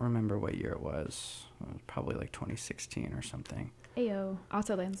don't remember what year it was. It was probably, like, 2016 or something. Ayo,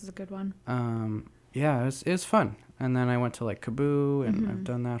 Outside Lands is a good one. Yeah, it was fun. And then I went to, like, Kaboo, and I've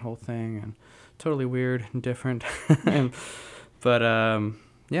done that whole thing, and totally weird and different. But,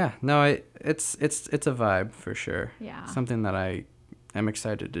 yeah, no, it's a vibe, for sure. Yeah. Something that I am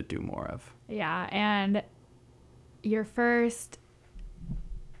excited to do more of. Yeah, and your first,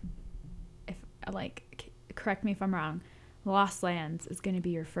 correct me if I'm wrong, Lost Lands is going to be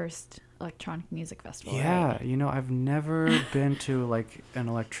your first electronic music festival. Yeah, right? I've never been to like an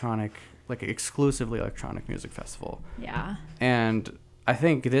electronic, like exclusively electronic music festival. Yeah. And I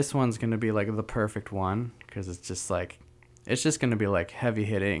think this one's going to be like the perfect one, because it's just going to be like heavy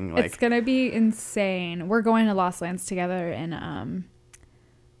hitting. Like, it's going to be insane. We're going to Lost Lands together in,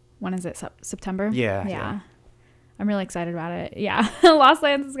 when is it? September? Yeah. I'm really excited about it. Yeah. Lost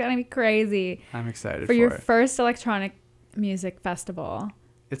Lands is going to be crazy. I'm excited for your it. first electronic music festival.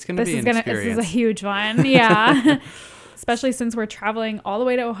 It's going to be an experience. This is a huge one. Yeah. Especially since we're traveling all the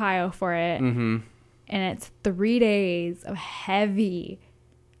way to Ohio for it. Mm-hmm. And it's 3 days of heavy,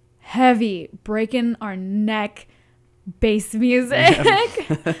 breaking our neck bass music.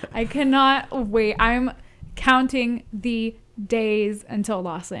 Yeah. I cannot wait. I'm counting the days until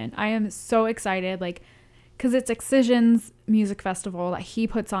Lost Land. I am so excited, like, because it's Excision's music festival that he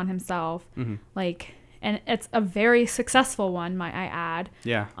puts on himself. Mm-hmm. Like, and it's a very successful one, might I add.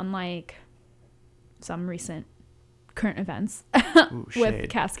 Yeah. Unlike some recent current events. Ooh, with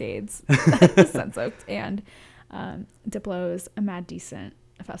Cascades, Sunsoaked, and Diplo's A Mad Decent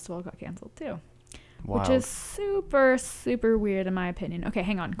festival got canceled too. Wild. Which is super, super weird in my opinion. Okay,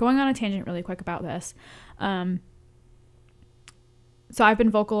 hang on. Going on a tangent really quick about this. So I've been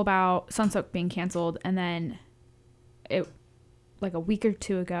vocal about Sunsoaked being canceled, and then like a week or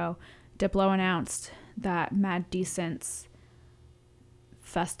two ago, Diplo announced that Mad Decent's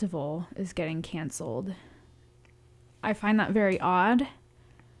festival is getting canceled. I find that very odd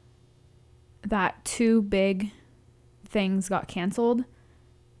that two big things got canceled.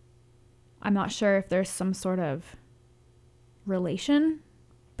 I'm not sure if there's some sort of relation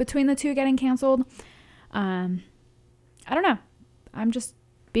between the two getting canceled. I don't know. I'm just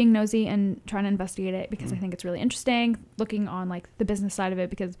being nosy and trying to investigate it because I think it's really interesting, looking on like the business side of it,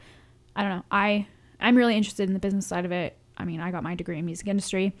 because I don't know. I'm really interested in the business side of it. I mean, I got my degree in music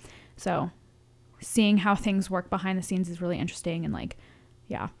industry, so seeing how things work behind the scenes is really interesting. And like,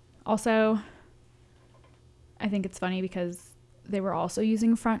 yeah. Also, I think it's funny because they were also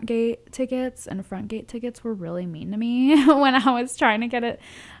using front gate tickets, and front gate tickets were really mean to me when I was trying to get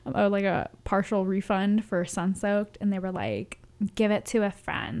like a partial refund for Sunsoaked, and they were like, give it to a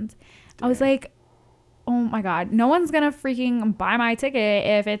friend. Dang. I was like, oh my God, no one's gonna freaking buy my ticket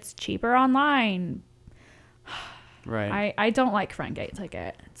if it's cheaper online. Right. I don't like front gate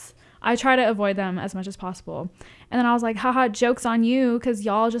tickets. I try to avoid them as much as possible. And then I was like, haha, joke's on you, because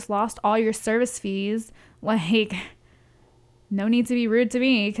y'all just lost all your service fees. Like, no need to be rude to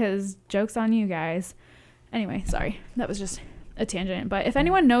me because joke's on you guys. Anyway, sorry. That was just a tangent. But if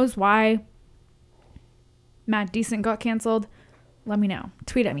anyone knows why Matt Decent got canceled, let me know.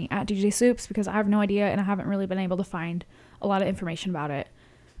 Tweet at me at DJ Soups because I have no idea and I haven't really been able to find a lot of information about it.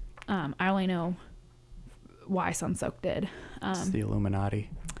 I only know why Sunsoak did. It's the Illuminati.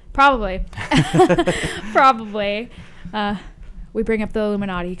 Probably. Probably. We bring up the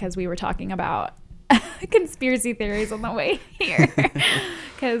Illuminati because we were talking about conspiracy theories on the way here.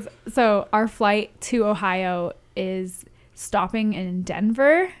 So our flight to Ohio is stopping in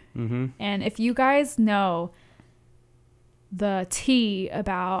Denver. Mm-hmm. And if you guys know the tea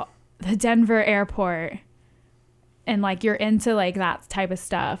about the Denver airport and like you're into like that type of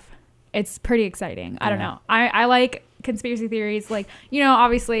stuff, it's pretty exciting. I don't know. I like conspiracy theories. Like, you know,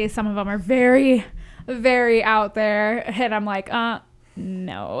 obviously some of them are very, very out there. And I'm like,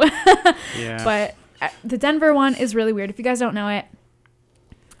 no. Yeah. But the Denver one is really weird. If you guys don't know it,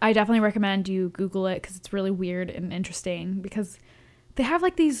 I definitely recommend you Google it because it's really weird and interesting because they have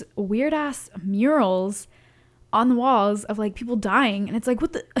like these weird ass murals on the walls of like people dying and it's like,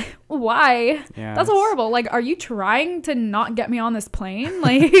 what the, why? Yeah, that's horrible. Like, are you trying to not get me on this plane?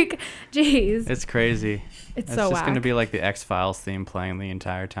 Like, jeez. It's crazy. It's so just whack. going to be like the X-Files theme playing the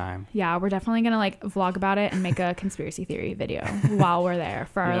entire time. Yeah, we're definitely going to like vlog about it and make a conspiracy theory video while we're there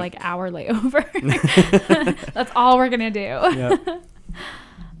for our like hour layover. That's all we're going to do. Yep.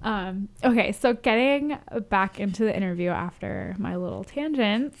 Okay, so getting back into the interview after my little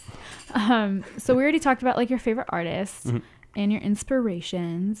tangents. So we already talked about like your favorite artists and your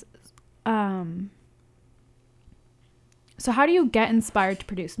inspirations. So how do you get inspired to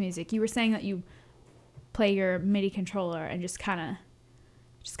produce music? You were saying that you play your MIDI controller and just kind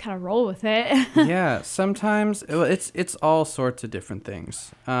of roll with it. Yeah, sometimes it's all sorts of different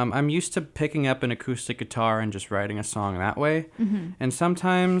things. I'm used to picking up an acoustic guitar and just writing a song that way. Mm-hmm. And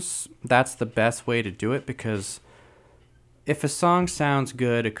sometimes that's the best way to do it because if a song sounds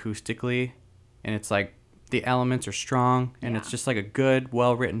good acoustically and it's like the elements are strong and it's just like a good,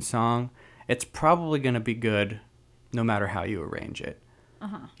 well-written song, it's probably going to be good no matter how you arrange it.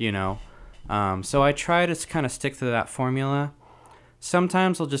 You know? So I try to kind of stick to that formula.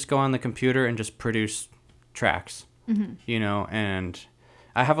 Sometimes I'll just go on the computer and just produce tracks, you know, and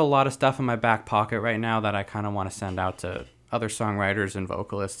I have a lot of stuff in my back pocket right now that I kind of want to send out to other songwriters and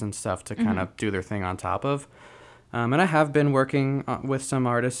vocalists and stuff to kind of do their thing on top of. And I have been working with some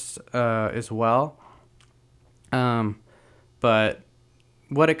artists as well. But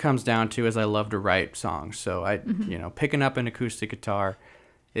what it comes down to is I love to write songs. So you know, picking up an acoustic guitar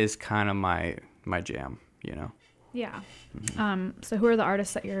is kind of my jam, you know. Yeah. So who are the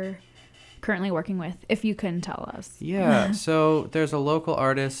artists that you're currently working with, if you can tell us? Yeah. So there's a local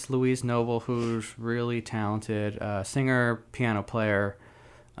artist, Louise Noble, who's really talented, singer, piano player.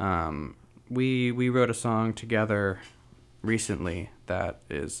 We wrote a song together recently that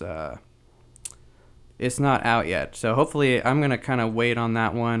is it's not out yet. So hopefully I'm going to kind of wait on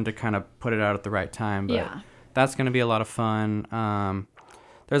that one to kind of put it out at the right time. But that's going to be a lot of fun.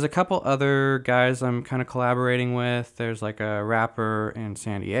 There's a couple other guys I'm kind of collaborating with. There's like a rapper in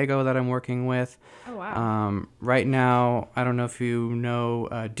San Diego that I'm working with. Oh, wow. Right now, I don't know if you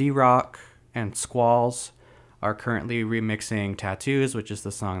know, D-Rock and Squalls are currently remixing Tattoos, which is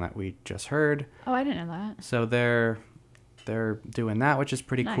the song that we just heard. Oh, I didn't know that. So they're doing that, which is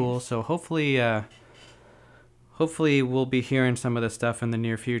pretty cool. So hopefully we'll be hearing some of this stuff in the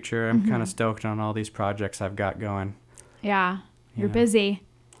near future. I'm kind of stoked on all these projects I've got going. Yeah. You're busy.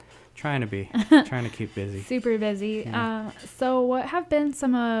 Trying to keep busy. Super busy. Yeah. So what have been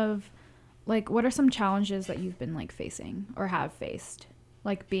some of, like, what are some challenges that you've been, like, facing or have faced?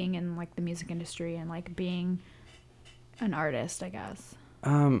 Like, being in, like, the music industry and, like, being an artist, I guess.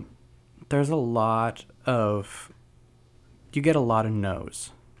 There's a lot of, you get a lot of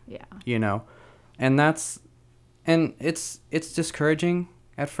no's. Yeah. You know? And it's discouraging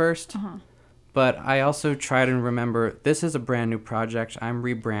at first. But I also try to remember, this is a brand new project. I'm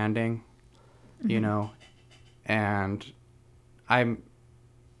rebranding, you know, and I'm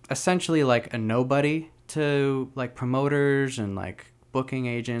essentially like a nobody to like promoters and like booking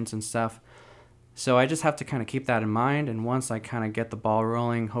agents and stuff. So I just have to kind of keep that in mind. And once I kind of get the ball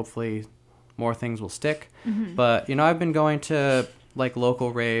rolling, hopefully more things will stick. But, you know, I've been going to like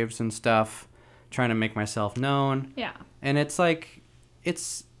local raves and stuff, trying to make myself known. Yeah. And it's like,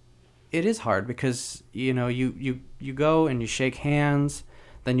 it is hard because, you know, you go and you shake hands,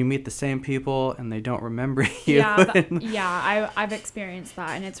 then you meet the same people and they don't remember you. Yeah, I've experienced that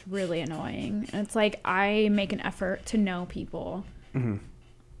and it's really annoying. And it's like I make an effort to know people,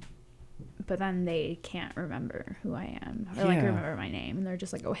 but then they can't remember who I am or like Yeah. remember my name, and they're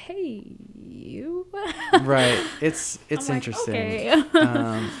just like, oh hey, you. Right. It's I'm like, interesting.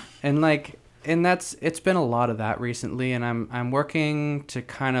 okay. And like, and it's been a lot of that recently, and I'm working to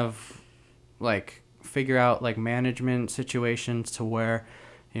kind of like figure out like management situations to where,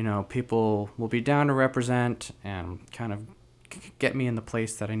 you know, people will be down to represent and kind of get me in the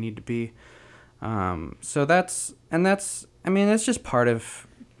place that I need to be. So that's I mean, that's just part of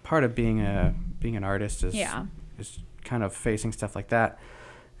being an artist is Yeah. is kind of facing stuff like that.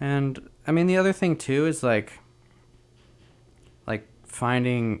 And I mean, the other thing too is like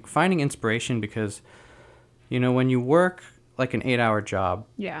finding inspiration, because, you know, when you work like an 8-hour job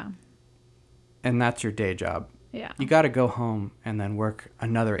Yeah. and that's your day job, Yeah. you got to go home and then work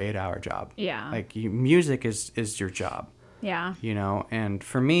another 8-hour job. Yeah. Like music is your job, Yeah. you know. And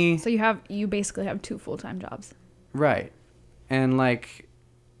for me, So you basically have 2 full-time jobs. right. And like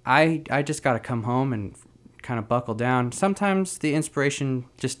I just got to come home and kind of buckle down. Sometimes the inspiration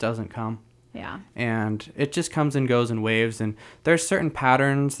just doesn't come. Yeah. And it just comes and goes in waves, and there's certain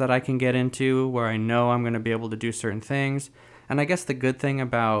patterns that I can get into where I know I'm going to be able to do certain things. And I guess the good thing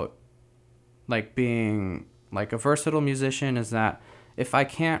about like being like a versatile musician is that if I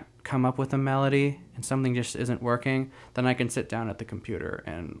can't come up with a melody and something just isn't working, then I can sit down at the computer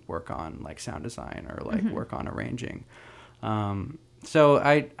and work on like sound design or like work on arranging. So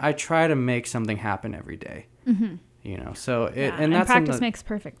I try to make something happen every day. You know, so it, Yeah. and that's practice makes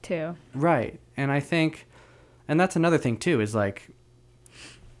perfect too. right. And I think, and that's another thing too, is like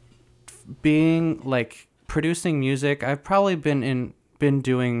being like producing music. I've probably been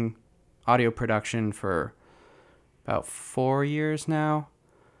doing audio production for about 4 years now,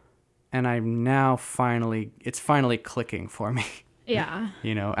 and I'm now it's finally clicking for me. Yeah.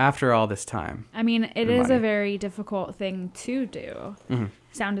 You know, after all this time. I mean, it And is a money. very difficult thing to do.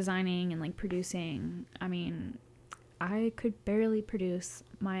 Sound designing and like producing. I mean, I could barely produce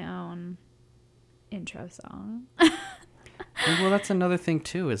my own intro song. And, well, that's another thing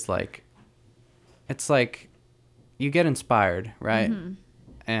too, is like, it's like you get inspired, right?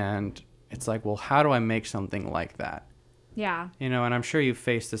 And it's like, well, how do I make something like that? Yeah. You know, and I'm sure you've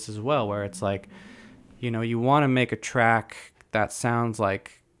faced this as well, where it's like, you know, you want to make a track that sounds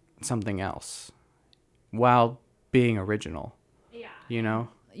like something else while being original. Yeah. You know?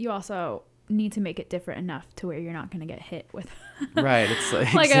 You also need to make it different enough to where you're not going to get hit with Right. It's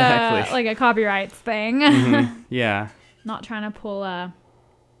like, like exactly. a copyrights thing. Yeah. Not trying to pull a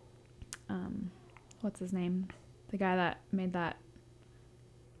what's his name? The guy that made that.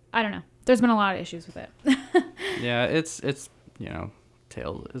 I don't know. There's been a lot of issues with it. Yeah. It's, you know,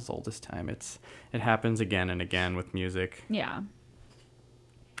 tale as old as time. It happens again and again with music. Yeah.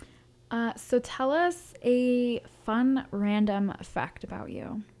 So tell us a fun random fact about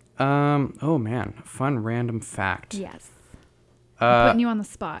you. Oh man, fun random fact. Yes. I'm putting you on the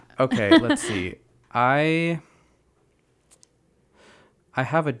spot. Okay, let's see. I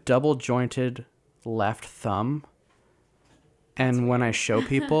have a double jointed left thumb, and when I show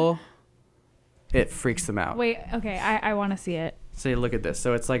people, it freaks them out. Wait, okay, I want to see it. So look at this.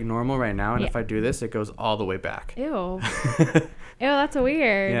 So it's like normal right now, and Yeah. if I do this, it goes all the way back. Ew. Ew, that's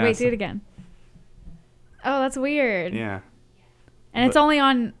weird. Yeah, Wait, so- do it again. Oh, that's weird. Yeah. And it's only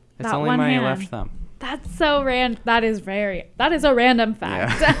on It's that only one my hand. left thumb. That's so that is a random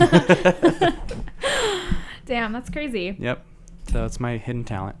fact. Yeah. Damn, that's crazy. Yep. So it's my hidden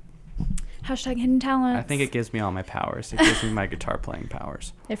talent. Hashtag hidden talent. I think it gives me all my powers. It gives me my guitar playing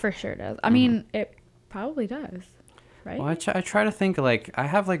powers. It for sure does. I mean, it probably does. Right? Well, I try to think like I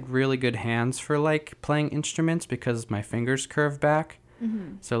have like really good hands for like playing instruments because my fingers curve back.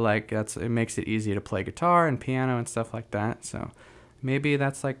 So like it makes it easy to play guitar and piano and stuff like that. So maybe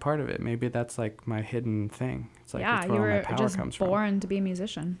that's like part of it. Maybe that's like my hidden thing. It's like yeah, it's you where all my were power just comes born to be a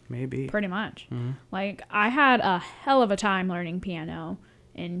musician. Maybe. Pretty much. Like, I had a hell of a time learning piano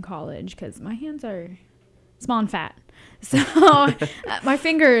in college because my hands are small and fat. So my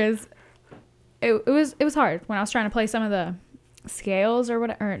fingers, it was hard when I was trying to play some of the scales or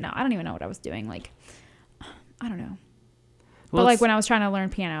whatever. No, I don't even know what I was doing. Like, I don't know. Well, But like it's- when I was trying to learn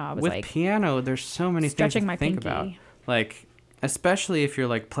piano, I was with like piano, there's so many things stretching to my think pinky. about. Like, especially if you're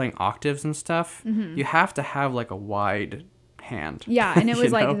like playing octaves and stuff, you have to have like a wide hand. Yeah, and it you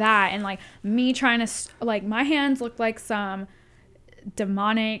was know? like that, and like me trying to like my hands looked like some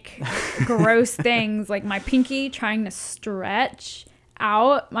demonic, gross things. Like my pinky trying to stretch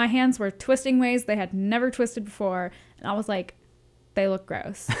out. My hands were twisting ways they had never twisted before, and I was like, they look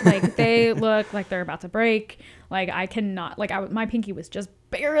gross. Like they look like they're about to break. Like I cannot. Like my pinky was just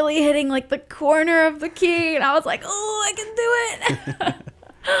barely hitting like the corner of the key, and I was like, oh, I can do it.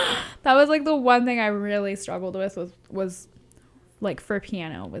 That was like the one thing I really struggled with was like for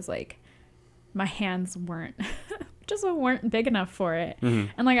piano was like my hands weren't big enough for it. And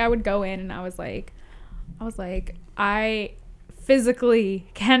like I would go in and I was like I physically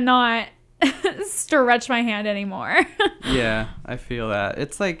cannot stretch my hand anymore. Yeah, I feel that.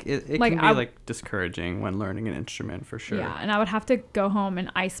 It's like it Like, can be like discouraging when learning an instrument for sure. Yeah, and I would have to go home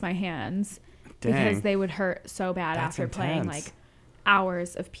and ice my hands because Dang. they would hurt so bad That's after playing intense. like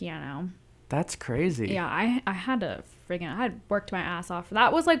hours of piano. That's crazy. Yeah, I had worked my ass off.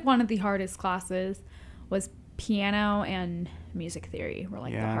 That was like one of the hardest classes was piano and music theory were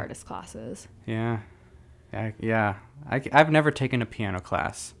like the Yeah. hardest classes. Yeah. I've never taken a piano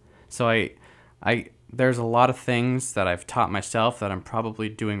class. So I there's a lot of things that I've taught myself that I'm probably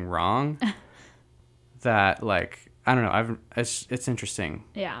doing wrong. That like I don't know, it's interesting.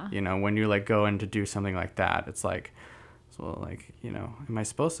 Yeah. You know, when you like go in to do something like that, it's like, so like, you know, am I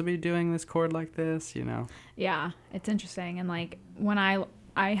supposed to be doing this chord like this, you know? Yeah, it's interesting. And like when I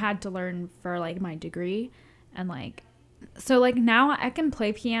had to learn for like my degree and like so like now I can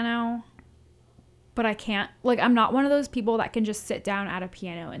play piano, but I can't like I'm not one of those people that can just sit down at a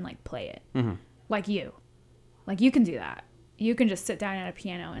piano and like play it. Like you. Like you can do that. You can just sit down at a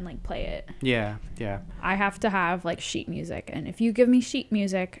piano and like play it. Yeah. I have to have like sheet music, and if you give me sheet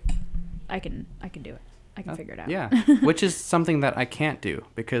music, I can do it. I can figure it out. Yeah, which is something that I can't do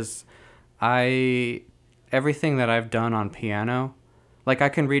because everything that I've done on piano, like I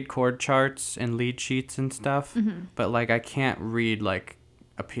can read chord charts and lead sheets and stuff, but like I can't read like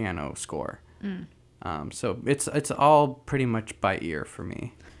a piano score. So it's all pretty much by ear for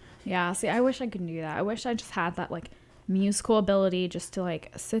me. Yeah, see, I wish I could do that. I wish I just had that like musical ability just to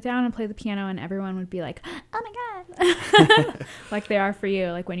like sit down and play the piano and everyone would be like, oh my god. Like they are for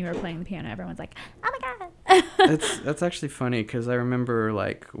you. Like when you were playing the piano, everyone's like, oh my god. That's actually funny because I remember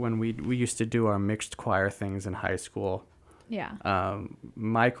like when we used to do our mixed choir things in high school. Yeah.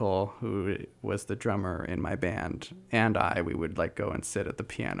 Michael, who was the drummer in my band, and we would like go and sit at the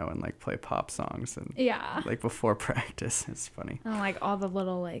piano and like play pop songs and Yeah. like before practice. It's funny. And like all the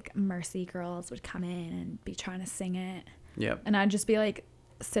little like Mercy girls would come in and be trying to sing it. Yep. And I'd just be like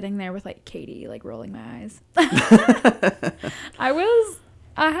sitting there with like Katie, like rolling my eyes. I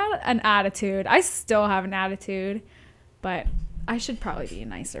had an attitude. I still have an attitude, but I should probably be a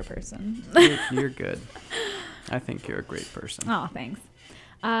nicer person. You're good. I think you're a great person. Oh, thanks.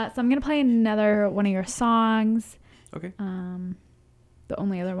 So I'm going to play another one of your songs. Okay. The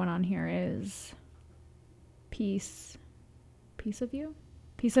only other one on here is Piece of You?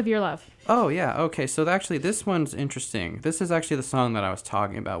 Piece of Your Love. Oh, yeah. Okay. So actually, this one's interesting. This is actually the song that I was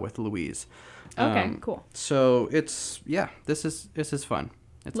talking about with Louise. Okay, cool. So this is fun.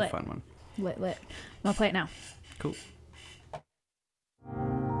 It's Lit. a fun one. Lit. I'm going to play it now. Cool.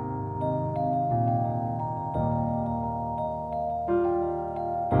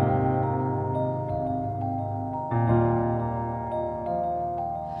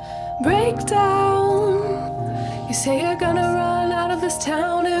 Breakdown. You say you're gonna run out of this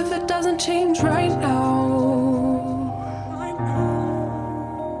town if it doesn't change right now.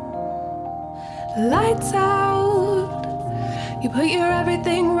 Lights out. You put your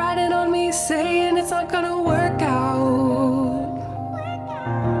everything riding on me, saying it's not gonna work out.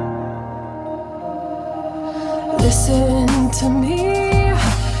 Listen to me.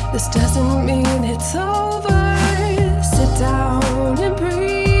 This doesn't mean it's over. Sit down and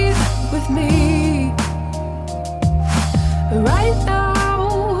breathe with me. Right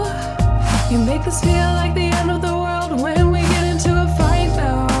now, you make this feel like the end of the world when we get into a fight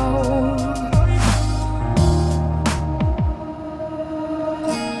now.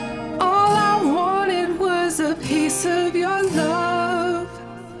 All I wanted was a piece of your love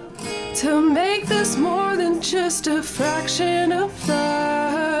to make this more than just a fraction of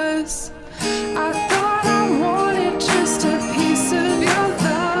us. I thought I wanted just a piece of your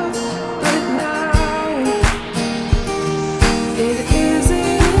love, but now it isn't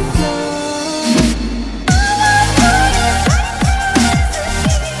enough.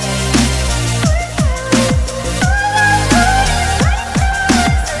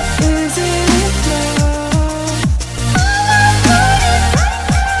 Isn't enough.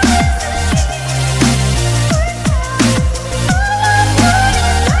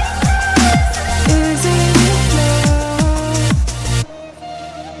 Isn't enough.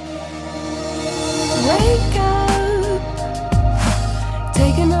 Wake up.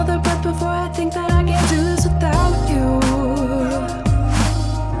 Take another breath before I think that I can't do this without you.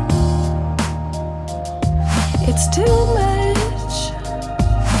 It's too much.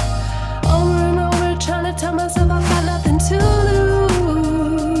 Over and over, trying to tell myself I've got nothing to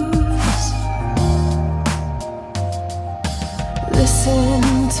lose.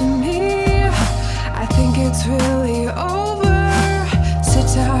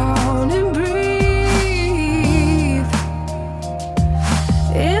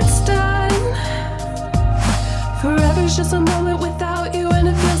 was just a moment without you, and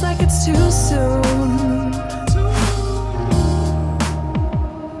it feels like it's too soon.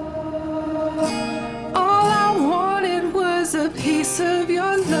 All I wanted was a piece of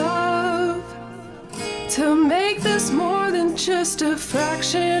your love, to make this more than just a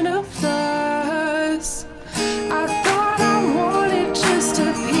fraction of us. I thought I wanted just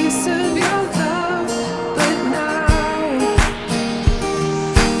a piece of your love, but now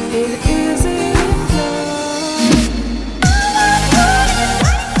it isn't enough.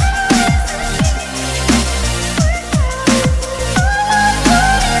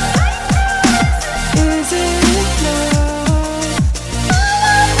 Isn't enough.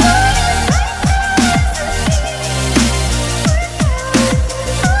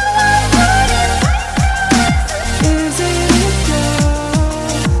 Isn't enough.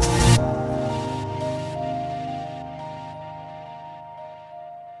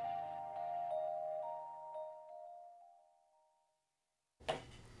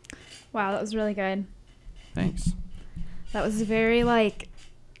 Wow, that was really good. Thanks. That was very like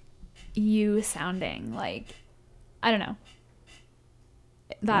you sounding like, I don't know.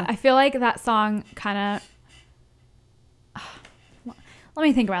 That I feel like that song kind of. Let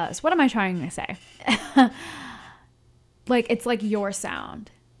me think about this. What am I trying to say? Like it's like your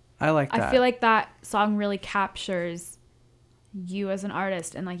sound. I like that. I feel like that song really captures you as an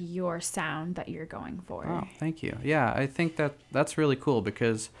artist and like your sound that you're going for. Oh, thank you. Yeah, I think that's really cool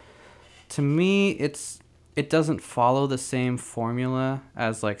because to me it doesn't follow the same formula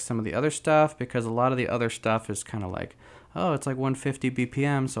as like some of the other stuff, because a lot of the other stuff is kind of like, oh, it's like 150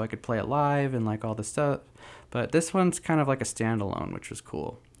 BPM, so I could play it live and like all this stuff. But this one's kind of like a standalone, which was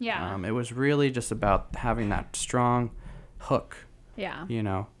cool. Yeah. It was really just about having that strong hook, Yeah. you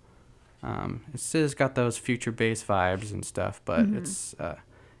know. It's still got those future bass vibes and stuff, but it's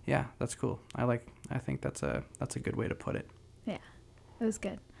yeah, that's cool. I think that's a good way to put it. Yeah. It was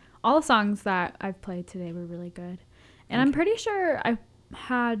good. All the songs that I've played today were really good. And I'm pretty sure I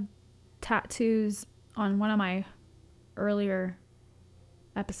had tattoos on one of my earlier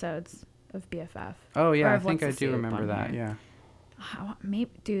episodes of BFF. Oh yeah, Or I of think I What's the do Soup remember on that. here. Yeah. Maybe,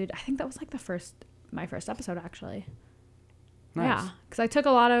 dude, I think that was like my first episode actually. Nice. Yeah, because I took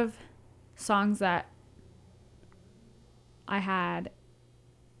a lot of songs that I had.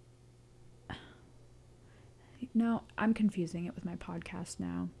 No, I'm confusing it with my podcast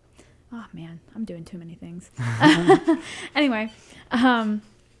now. Oh man, I'm doing too many things. Anyway,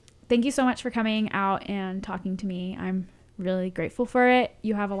 thank you so much for coming out and talking to me. I'm really grateful for it.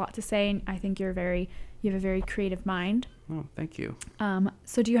 You have a lot to say, and I think you have a very creative mind. Oh, thank you.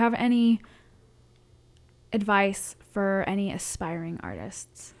 So do you have any advice for any aspiring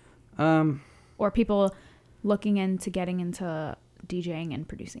artists or people looking into getting into DJing and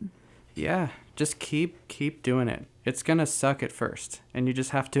producing? Yeah, just keep doing it. It's gonna suck at first, and you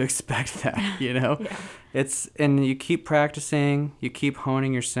just have to expect that, you know. Yeah. And you keep practicing, you keep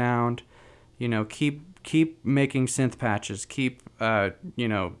honing your sound, you know, keep making synth patches, keep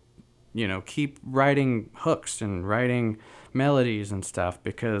keep writing hooks and writing melodies and stuff,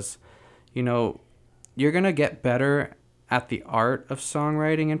 because you know you're gonna get better at the art of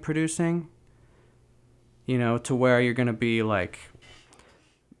songwriting and producing, you know, to where you're gonna be like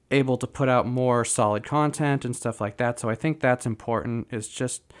able to put out more solid content and stuff like that. So I think that's important, is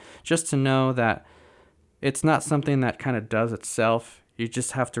just to know that it's not something that kind of does itself. You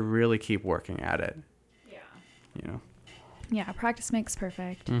just have to really keep working at it. Yeah. You know. Yeah, practice makes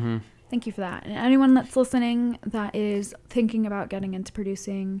perfect. Mm-hmm. Thank you for that. And anyone that's listening that is thinking about getting into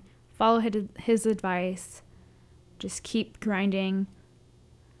producing, follow his advice. Just keep grinding.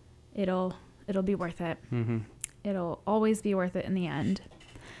 It'll be worth it. Mm-hmm. It'll always be worth it in the end.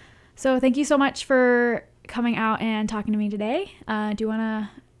 So thank you so much for coming out and talking to me today. Do you want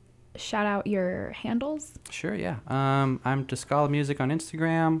to shout out your handles? Sure, yeah. I'm DeSCALA Music on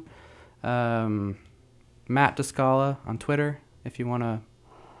Instagram. Matt DeSCALA on Twitter, if you want to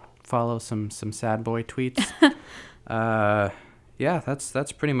follow some sad boy tweets. Yeah,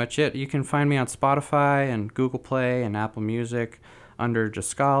 that's pretty much it. You can find me on Spotify and Google Play and Apple Music under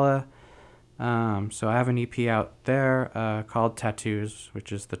DeSCALA. So I have an EP out there called Tattoos,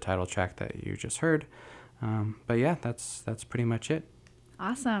 which is the title track that you just heard. But yeah, that's pretty much it.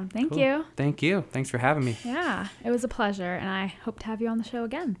 Awesome. Thank Cool. you. Thank you. Thanks for having me. Yeah, it was a pleasure, and I hope to have you on the show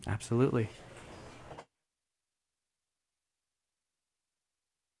again. Absolutely.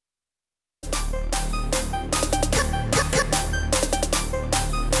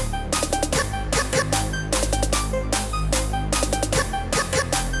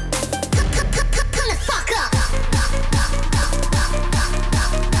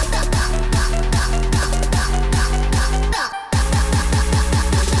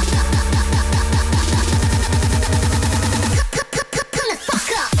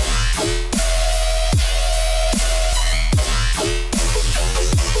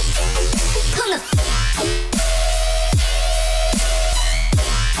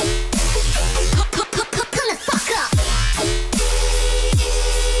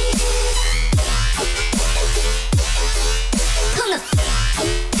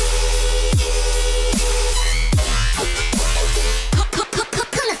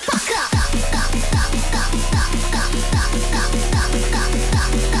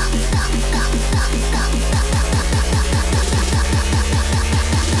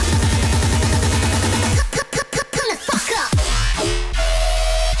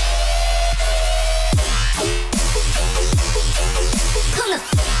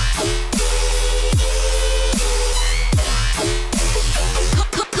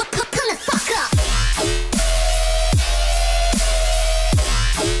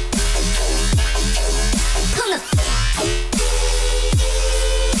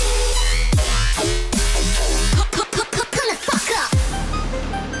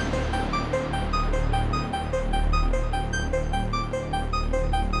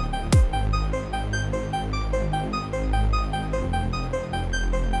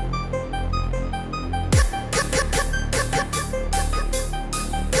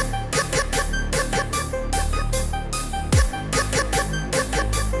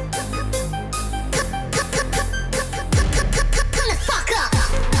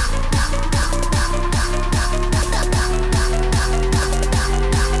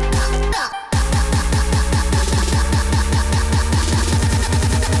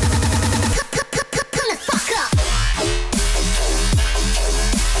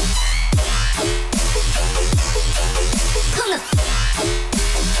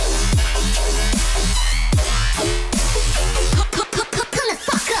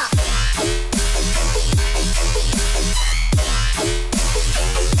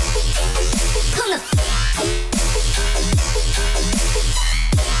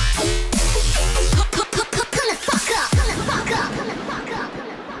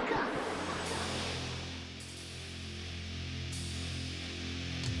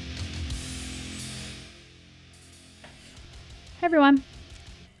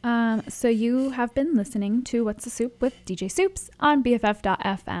 So you have been listening to What's the Soup with DJ Soups on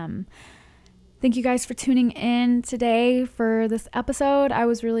BFF.fm. Thank you guys for tuning in today for this episode. I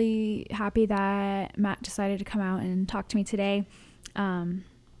was really happy that Matt decided to come out and talk to me today.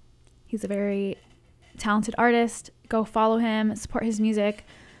 He's a very talented artist. Go follow him, support his music.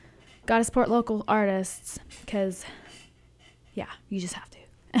 Gotta support local artists because, yeah, you just have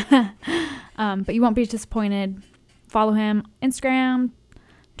to. But you won't be disappointed. Follow him Instagram,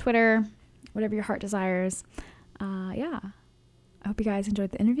 Twitter, whatever your heart desires. Yeah, I hope you guys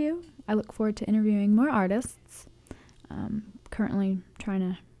enjoyed the interview. I look forward to interviewing more artists. Currently trying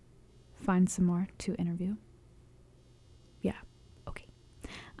to find some more to interview. Yeah, okay.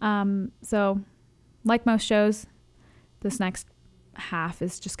 So, like most shows, this next half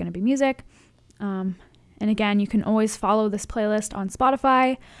is just going to be music. And again, you can always follow this playlist on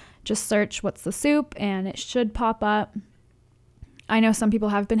Spotify. Just search What's the Soup and it should pop up. I know some people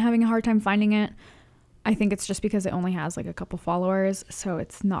have been having a hard time finding it. I think it's just because it only has like a couple followers, so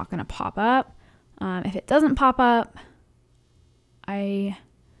it's not going to pop up. If it doesn't pop up, I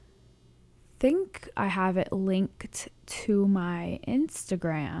think I have it linked to my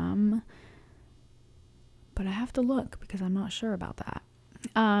Instagram, but I have to look because I'm not sure about that.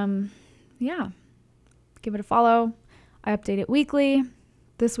 Yeah, give it a follow. I update it weekly.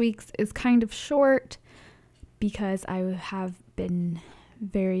 This week's is kind of short because I have been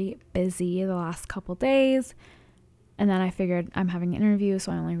very busy the last couple days, and then I figured I'm having an interview,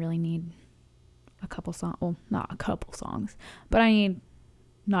 so I only really need a couple songs. Well, not a couple songs, but I need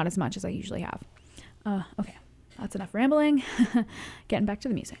not as much as I usually have. Okay, that's enough rambling. Getting back to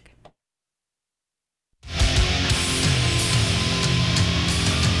the music.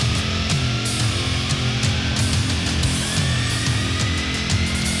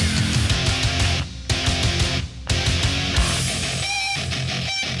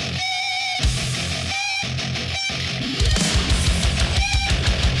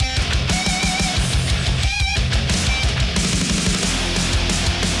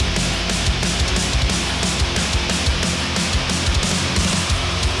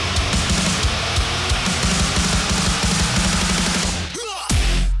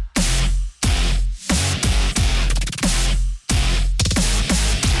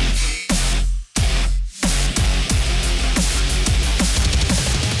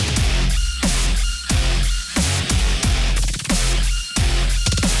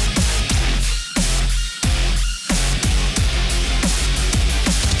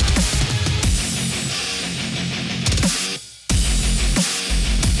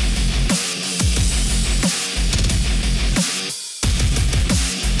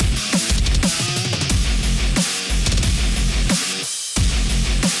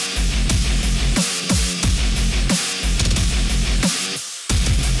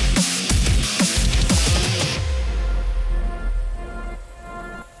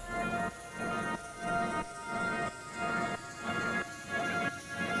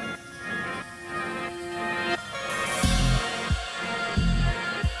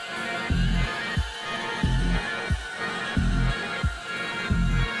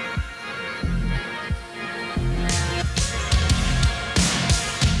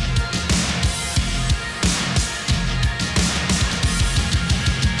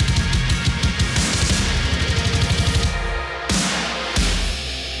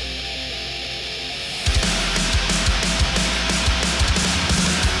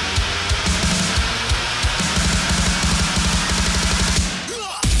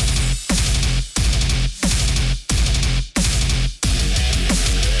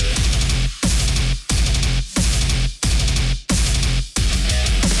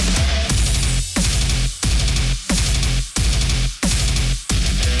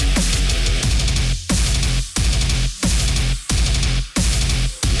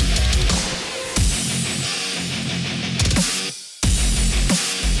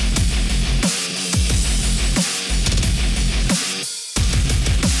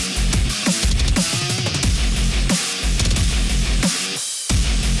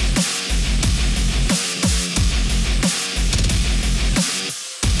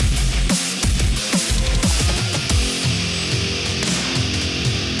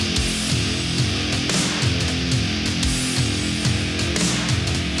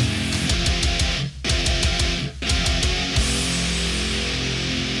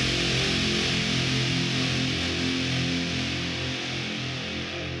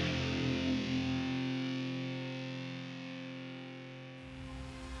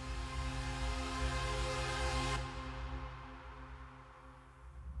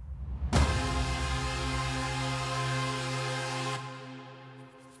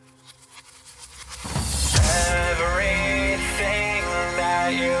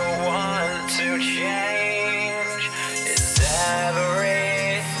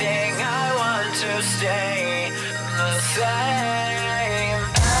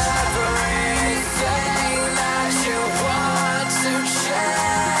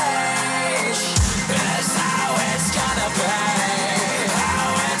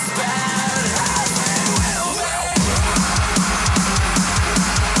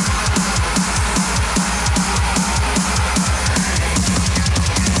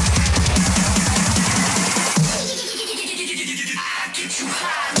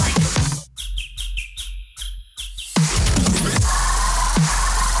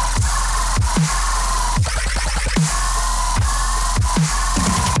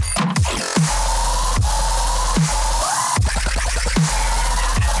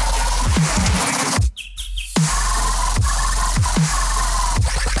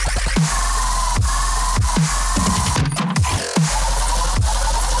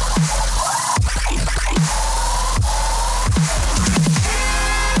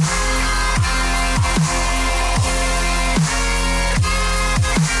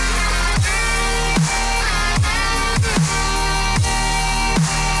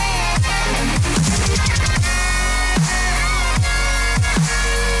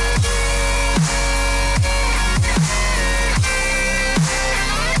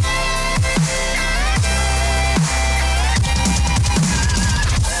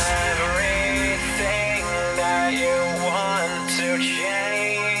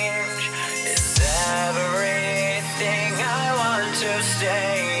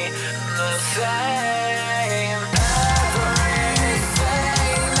 stay the same.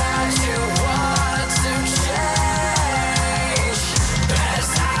 Everything that you want to change,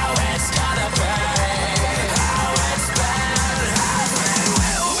 that's how it's gonna be. How it's been, has been,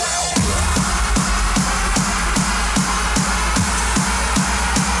 will be.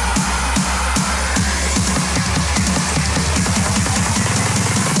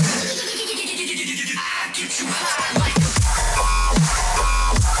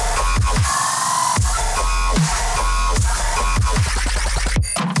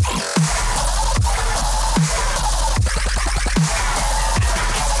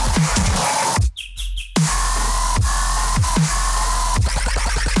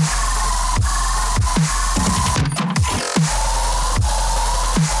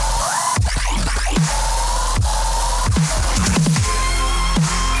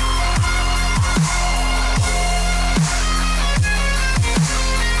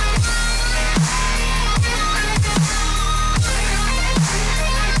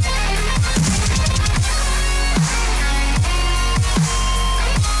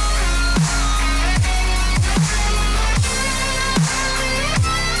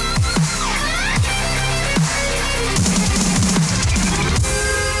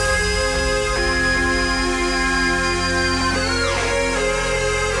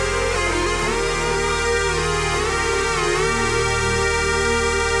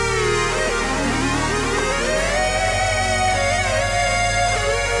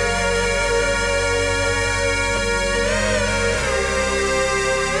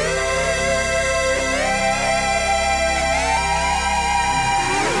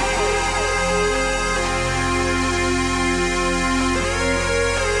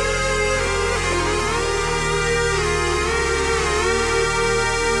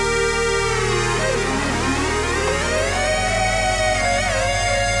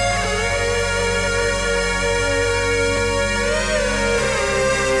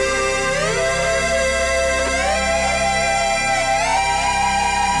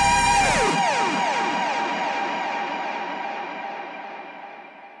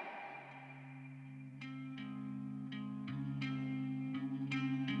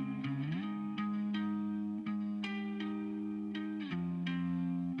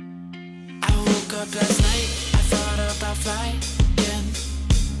 Up last night, I thought about flying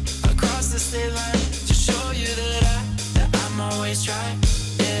across the state line to show you that I'm always trying,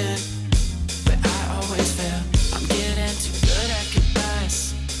 but I always fail. I'm getting too good at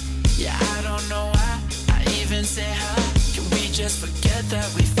goodbyes. Yeah, I don't know why I even say hi. Can we just forget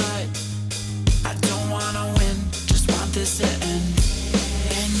that we fight? I don't wanna win, just want this to end.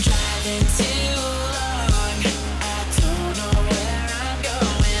 Been driving too long, I don't know where I'm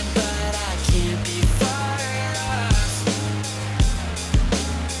going, but I can't be far off.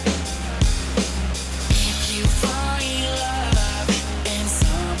 If you fall in love in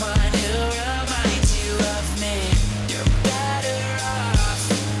someone who reminds you of me, you're better off.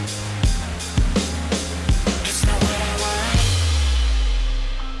 It's not what I want.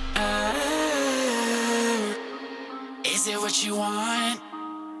 Is it what you want?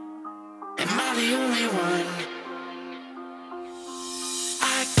 Am I the only one?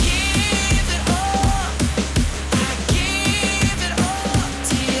 I give it all. I give it all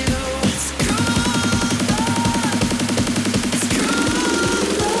to you. It's cool love. It's cool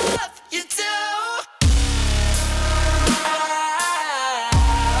love you do.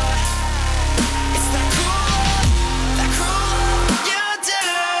 It's that cool love you do.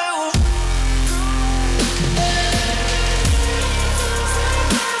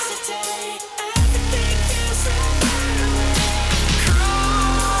 Everything feels so far away. Cool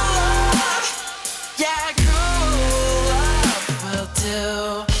love, yeah, cool love will do.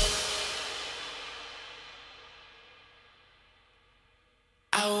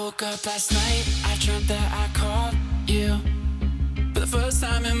 I woke up last night, I dreamt that I called you. For the first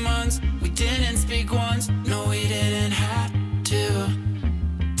time in months, we didn't speak once. No, we didn't have to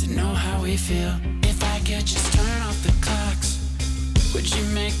know how we feel. If I could just turn off the clocks, would you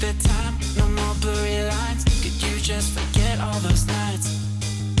make the time? No more blurry lines. Could you just forget all those nights?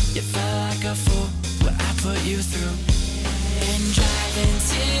 You felt like a fool, what I put you through. Been driving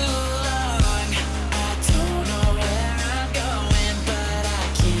too long, I don't know where I'm going, but I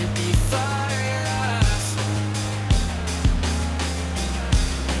can't be far off.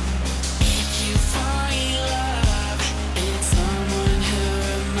 If you fall in love in someone who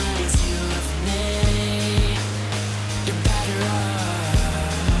reminds you of me, you're better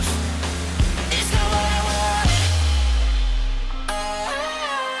off. It's not what I want.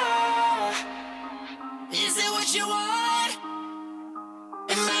 Is it what you want?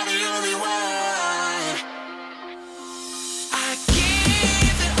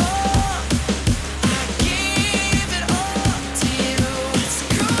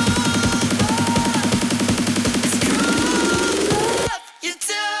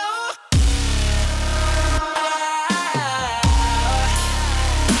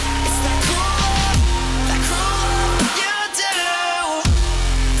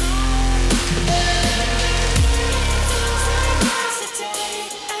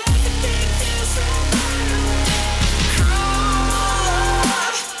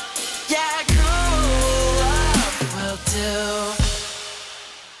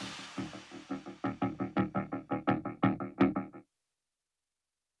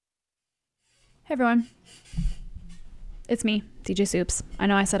 Hey everyone. It's me, DJ Soups. I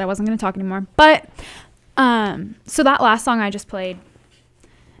know I said I wasn't going to talk anymore, but so that last song I just played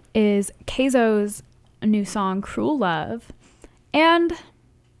is Keizo's new song, Cruel Love, and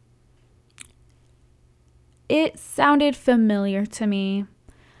it sounded familiar to me.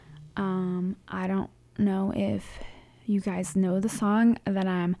 I don't know if you guys know the song that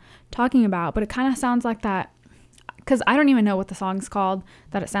I'm talking about, but it kind of sounds like that, because I don't even know what the song's called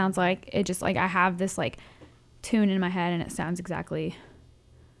that it sounds like. It just, like, I have this, like, tune in my head and it sounds exactly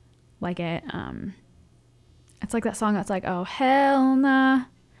like it. It's like that song that's like, oh hell nah.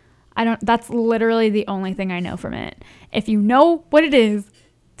 That's literally the only thing I know from it. If you know what it is,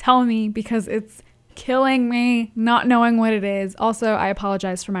 tell me, because it's killing me not knowing what it is. Also, I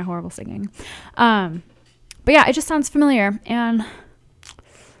apologize for my horrible singing. But yeah, it just sounds familiar, and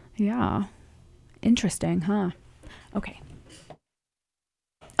yeah, interesting, huh? Okay.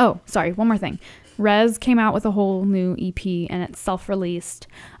 Oh, sorry, one more thing. Rez came out with a whole new EP, and it's self-released.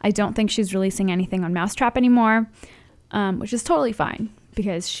 I don't think she's releasing anything on Mousetrap anymore, which is totally fine,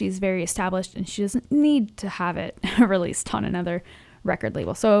 because she's very established and she doesn't need to have it released on another record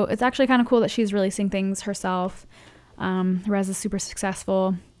label. So it's actually kind of cool that she's releasing things herself. Rez is super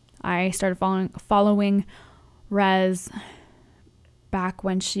successful. I started following Rez back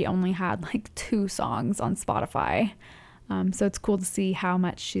when she only had like 2 songs on Spotify. So it's cool to see how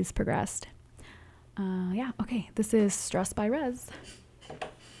much she's progressed. Yeah, okay. This is Stressed by Rez.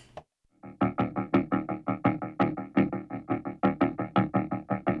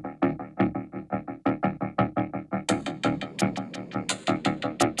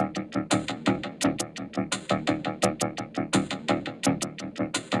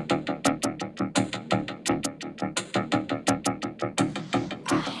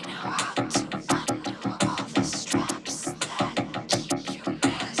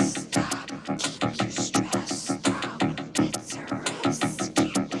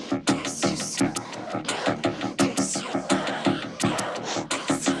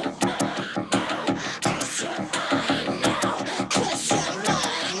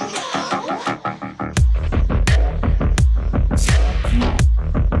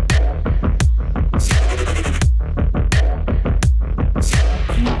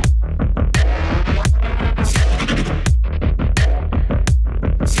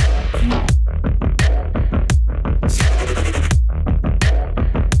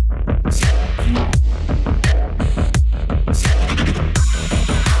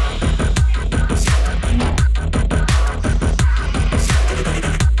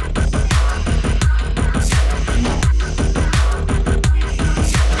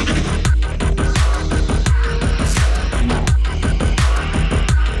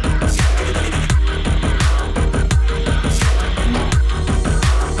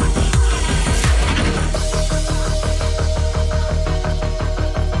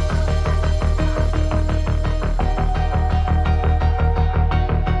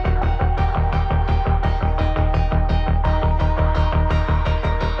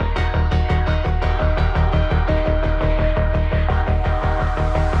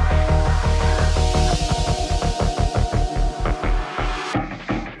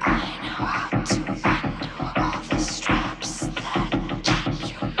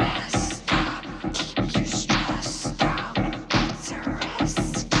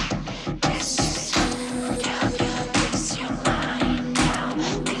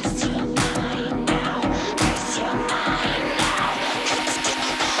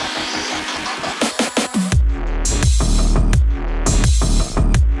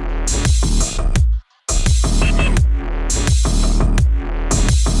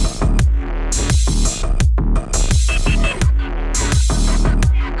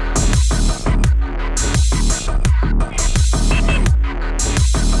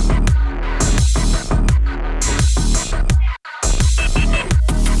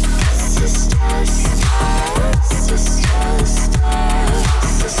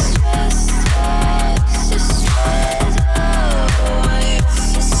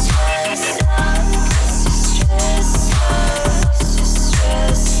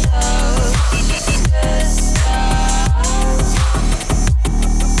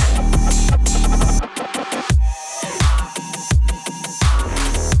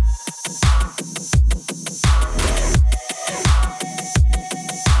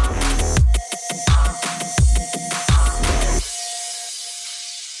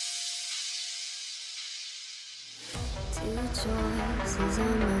 choices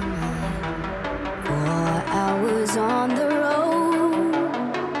on my mind. 4 hours on the road,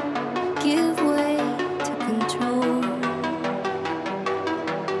 give way to control.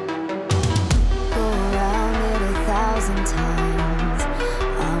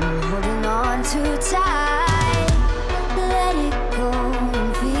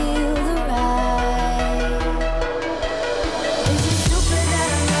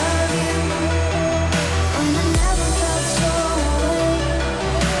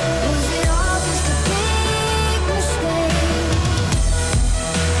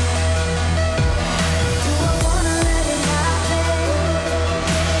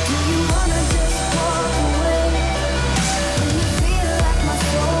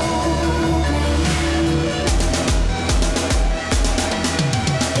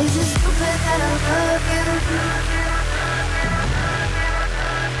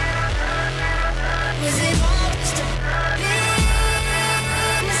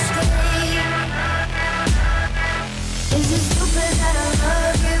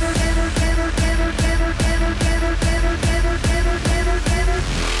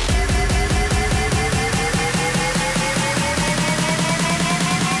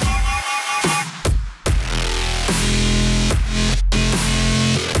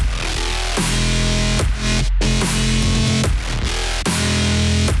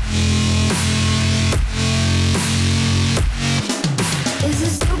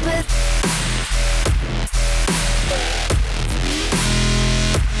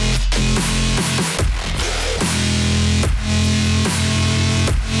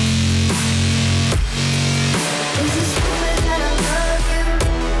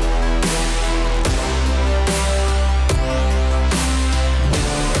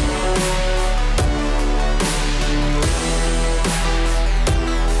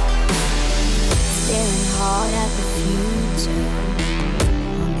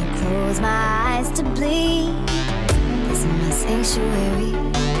 my eyes to bleed. This is my sanctuary,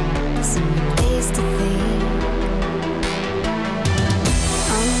 this is my place to think.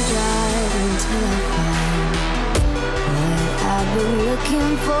 I'm driving till I find what I've been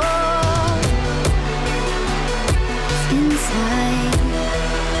looking for inside.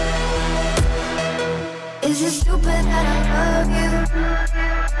 Is it stupid that I love you?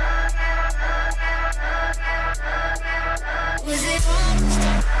 Was it all just a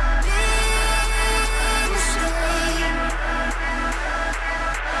big mistake?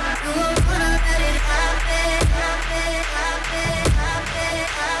 Do I wanna let it happen?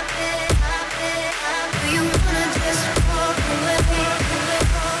 Do you wanna just walk away?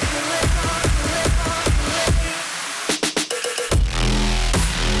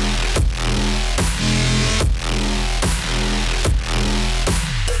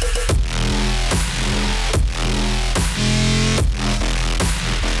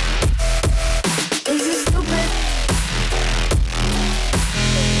 Is it stupid?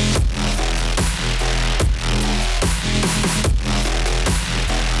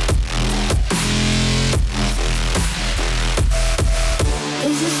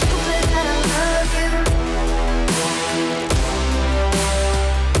 Is it stupid that I love you?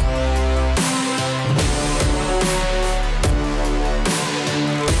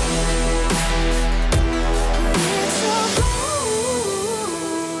 It's so cold,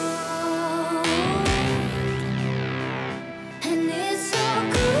 and it's so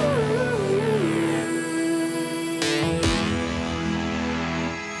good.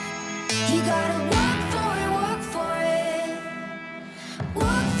 You gotta work for it, work for it.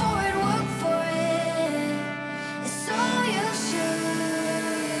 Work for it, work for it. It's all you should.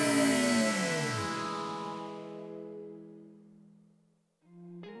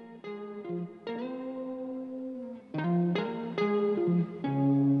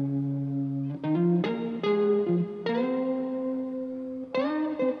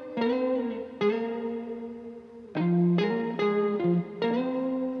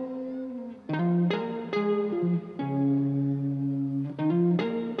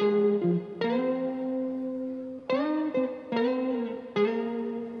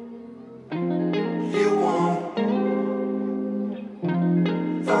 You won't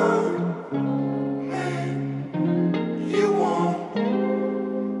find me. You won't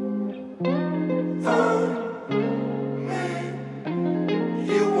find me.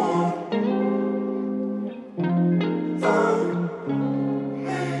 You won't find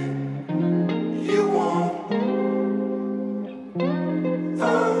me. You won't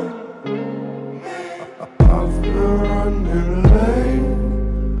find me. I've been running late.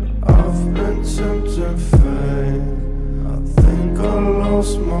 I've been tempting fate. I think I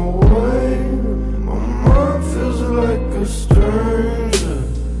lost my way. My mind feels like a stranger.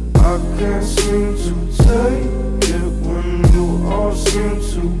 I can't seem to take it when you all seem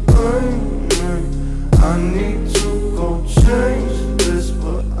to blame me. I need to go change this,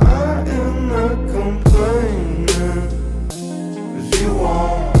 but I am not complaining. 'Cause you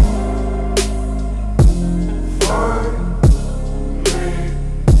won't find me.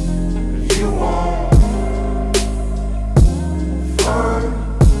 You won't find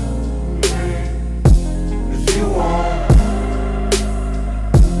me. 'Cause you won't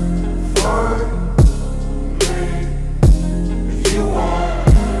find me. 'Cause you won't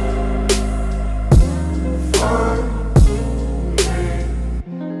find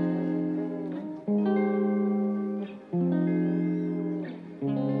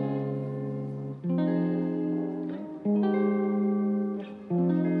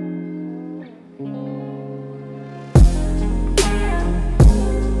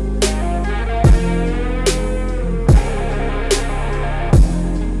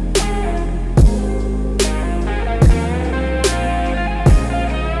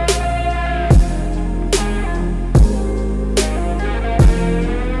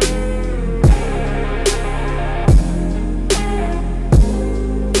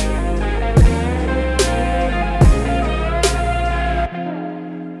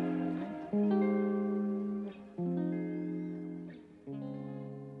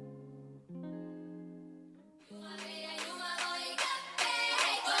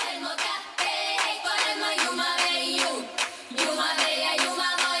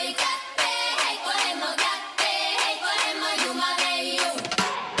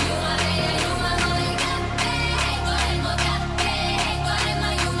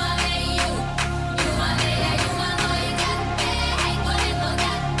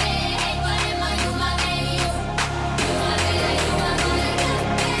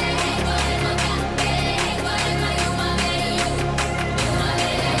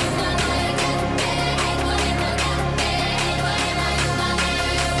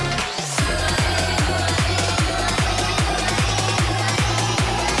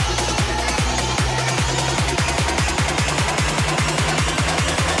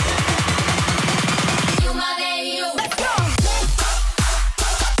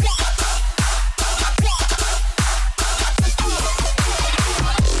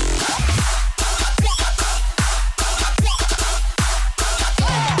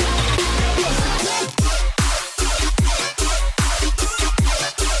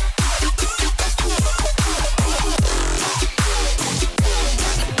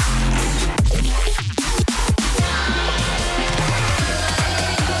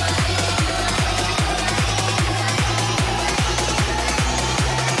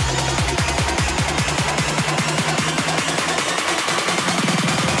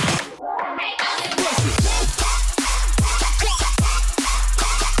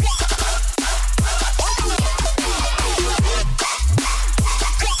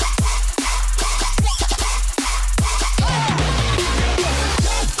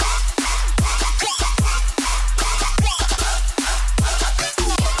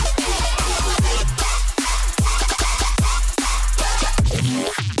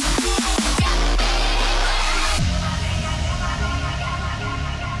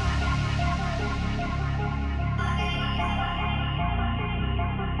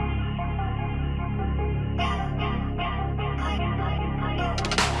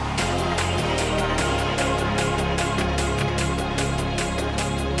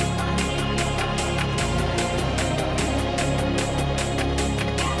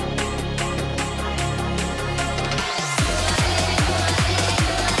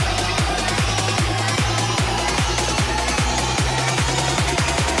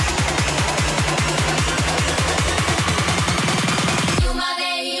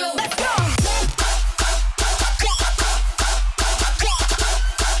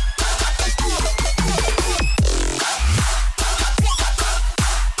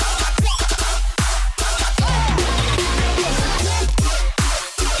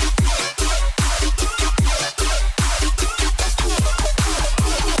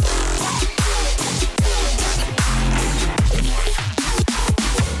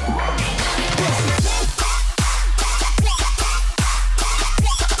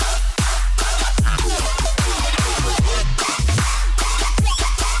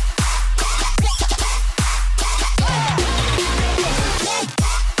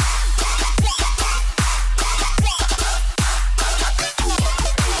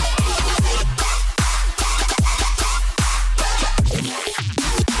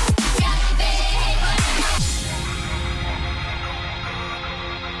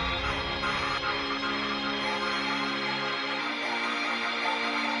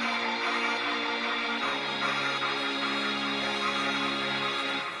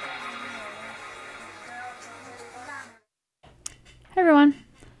everyone.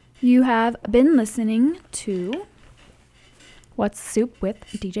 You have been listening to What's Soup with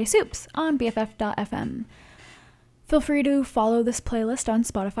DJ Soups on BFF.fm. Feel free to follow this playlist on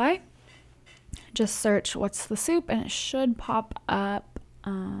Spotify. Just search What's the Soup and it should pop up.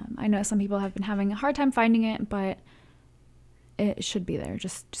 I know some people have been having a hard time finding it, but it should be there.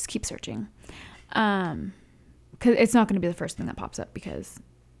 Just keep searching. Because it's not going to be the first thing that pops up because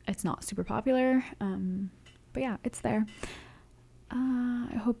it's not super popular. But yeah, it's there.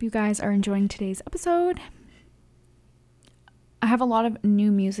 I hope you guys are enjoying today's episode. I have a lot of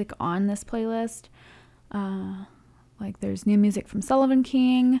new music on this playlist. Like there's new music from Sullivan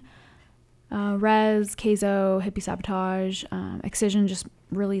King, Rez, Keizo, Hippie Sabotage. Excision just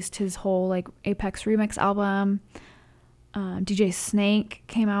released his whole like Apex remix album. DJ Snake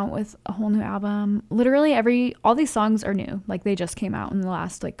came out with a whole new album. Literally all these songs are new. Like they just came out in the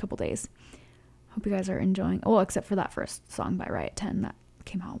last like couple days. Hope you guys are enjoying. Well, except for that first song by Riot 10 that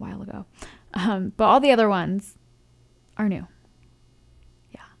came out a while ago. But all the other ones are new.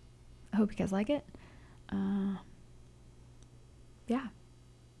 Yeah. I hope you guys like it. Yeah.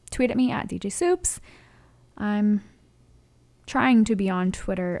 Tweet at me at DJ Soups. I'm trying to be on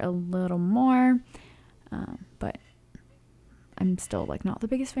Twitter a little more. But I'm still like not the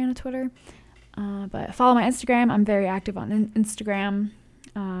biggest fan of Twitter. But follow my Instagram. I'm very active on Instagram.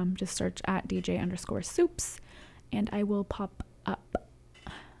 Just search at DJ_Soups and I will pop up.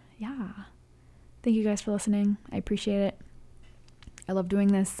 Yeah. Thank you guys for listening. I appreciate it. I love doing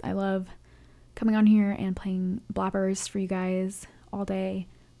this. I love coming on here and playing blabbers for you guys all day.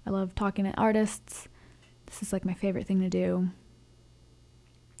 I love talking to artists. This is like my favorite thing to do.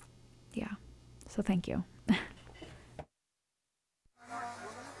 Yeah. So thank you.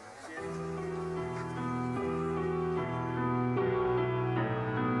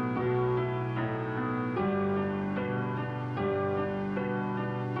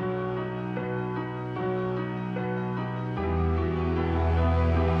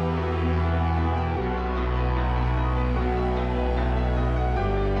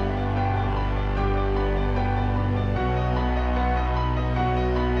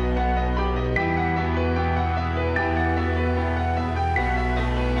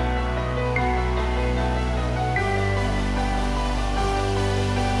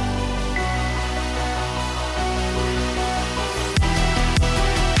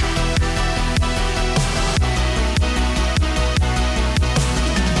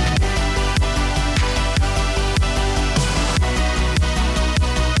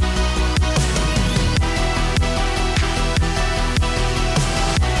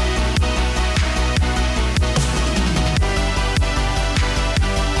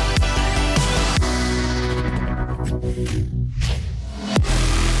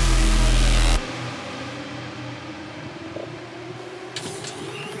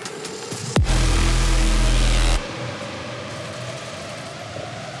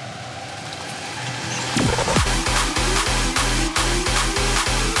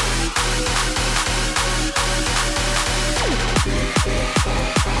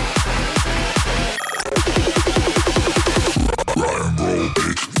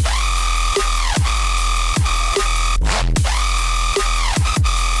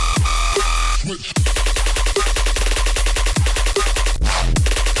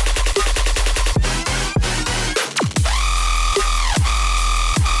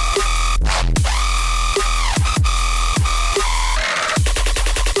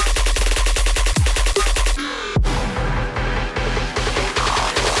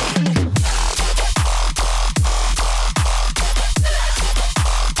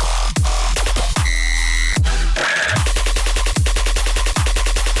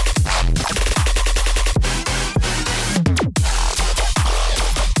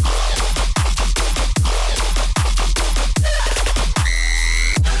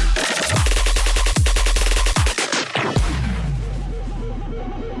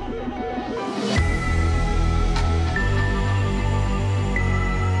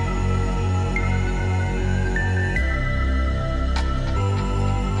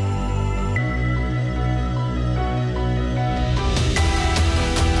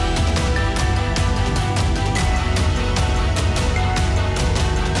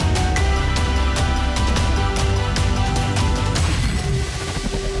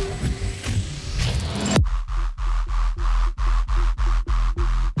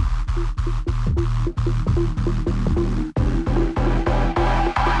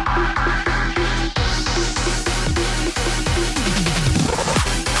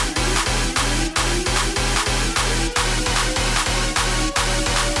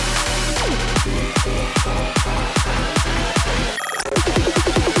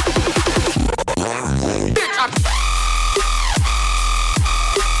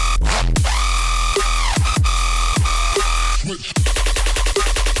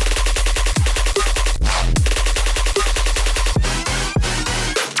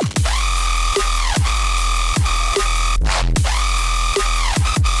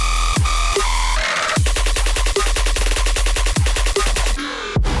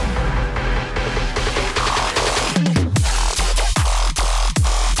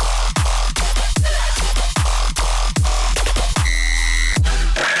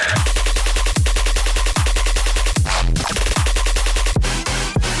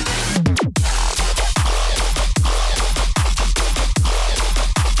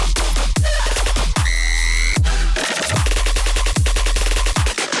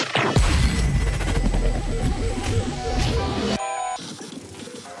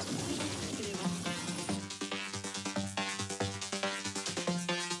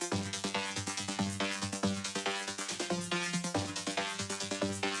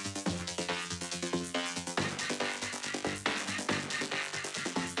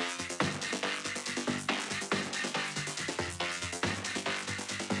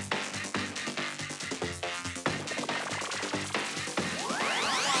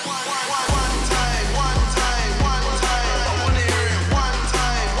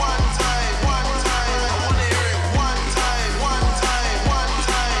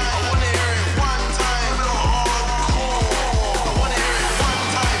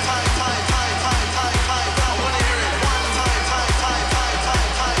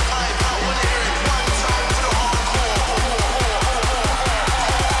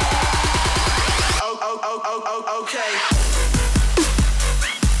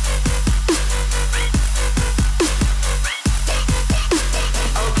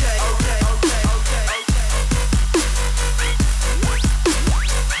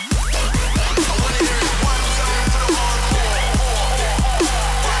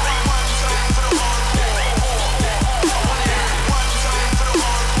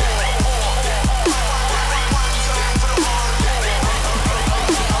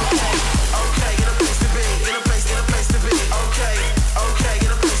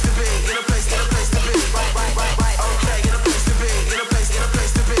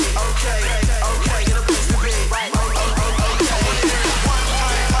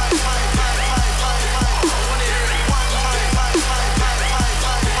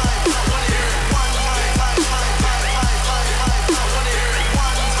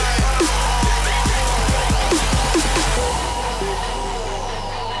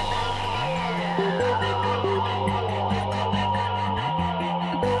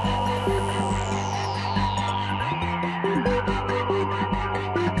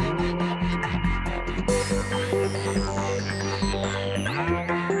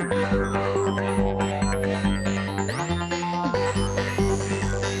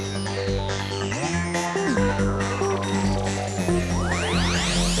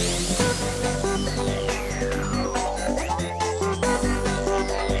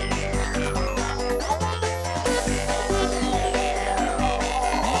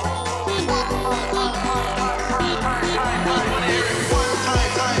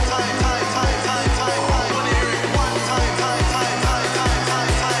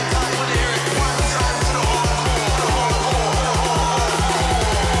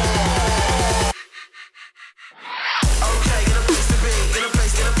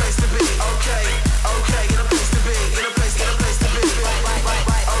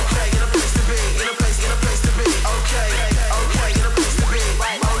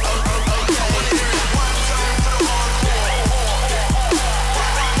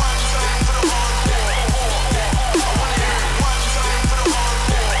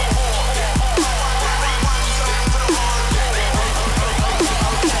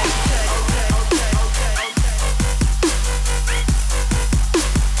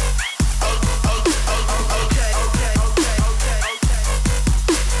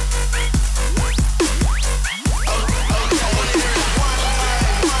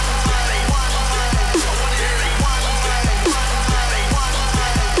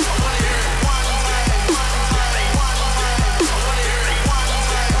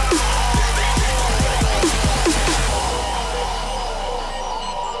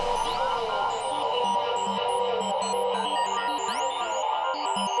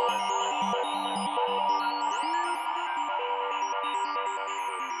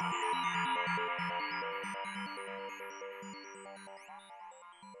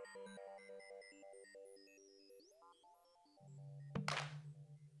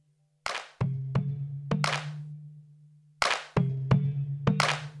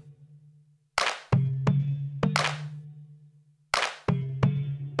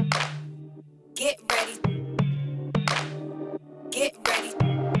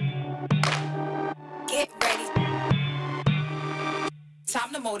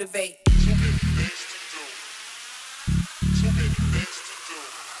 motivate.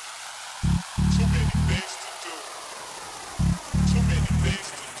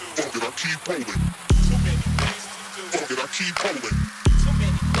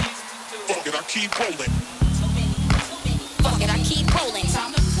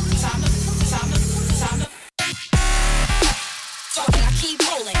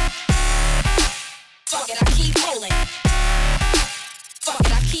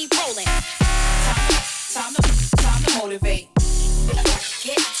 Motivate.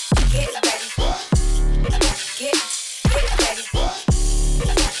 Get ready. Get ready.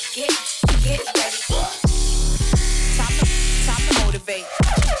 Get ready. Time to motivate.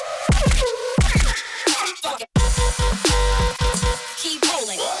 Fuck it. Keep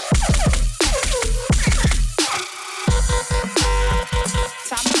rolling.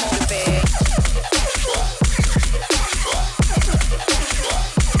 Time to motivate.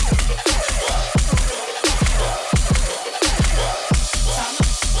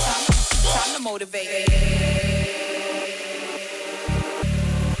 Time to motivate.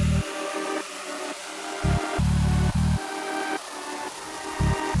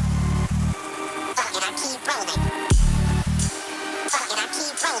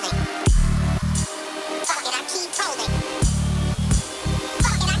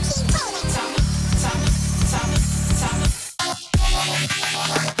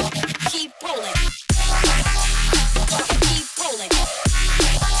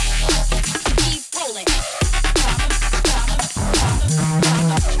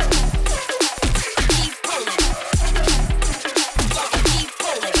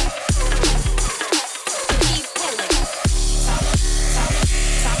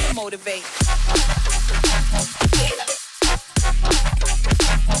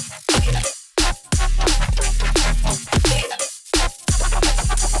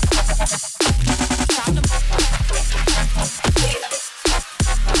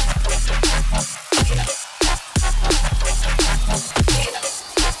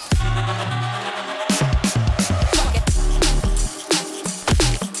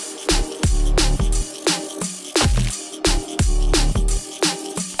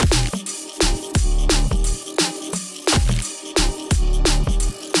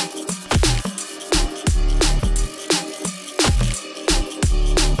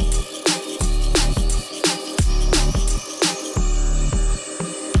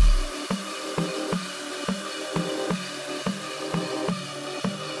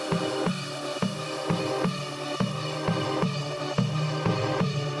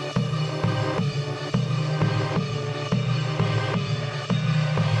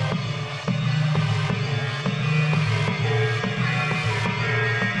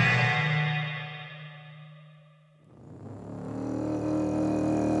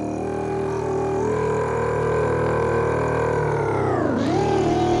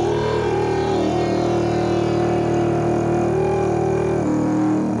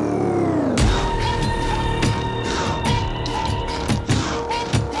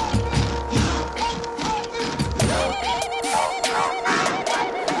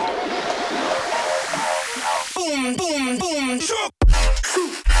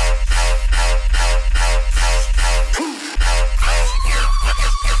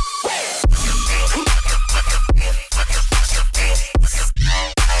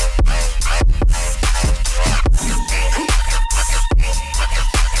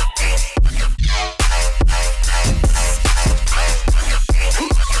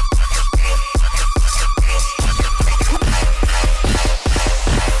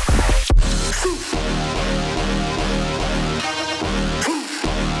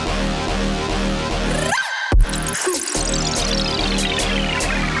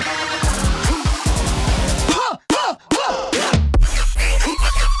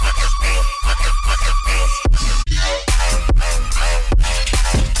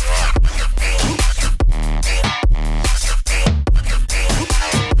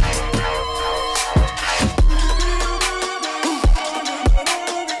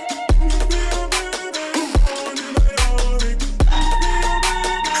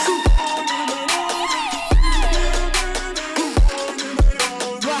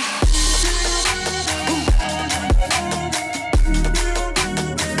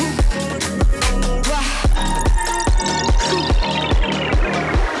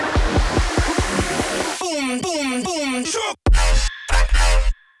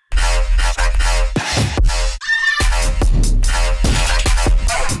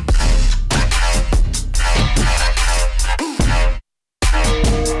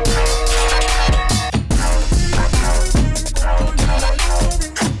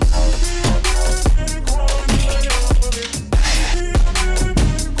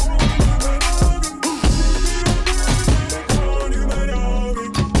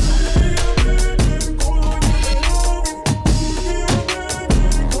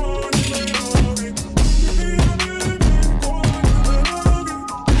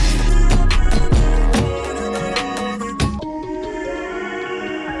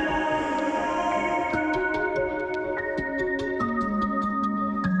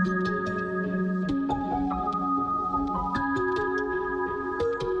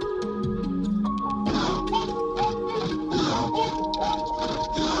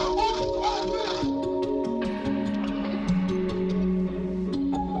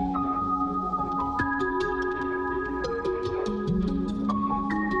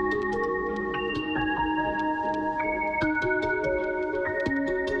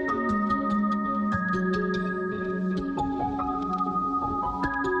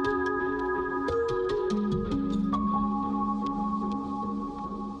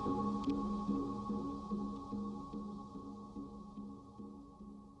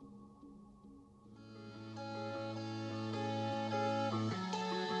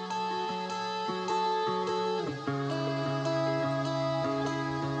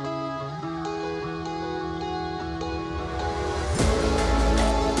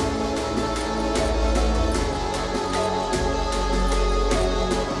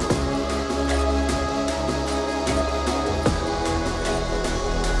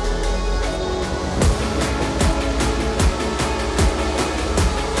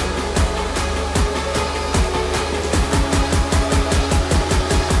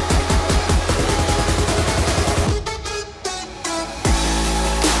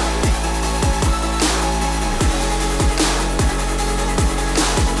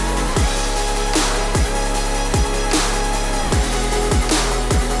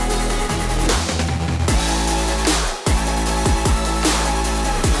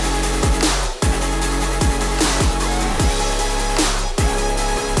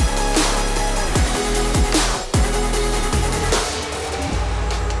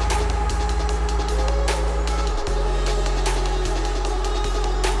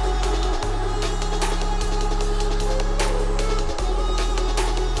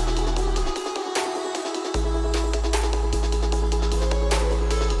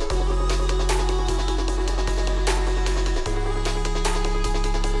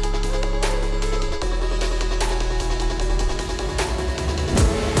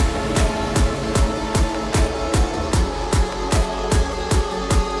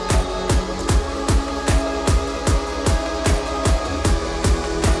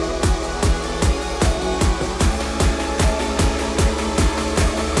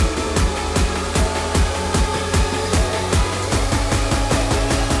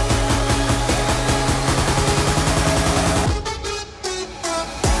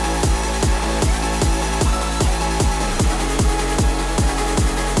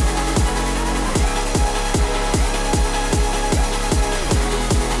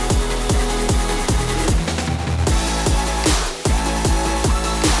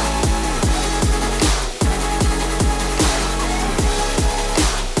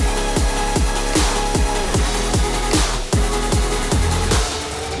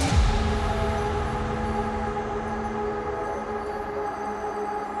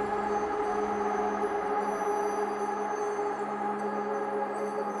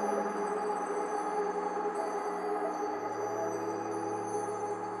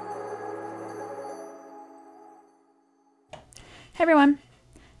 Hey everyone.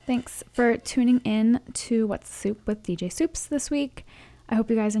 Thanks for tuning in to What's the Soup with DJ Soups this week. I hope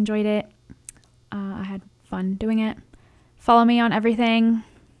you guys enjoyed it. I had fun doing it. Follow me on everything.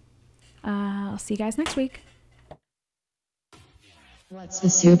 I'll see you guys next week. What's the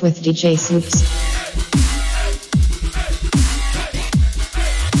Soup with DJ Soups?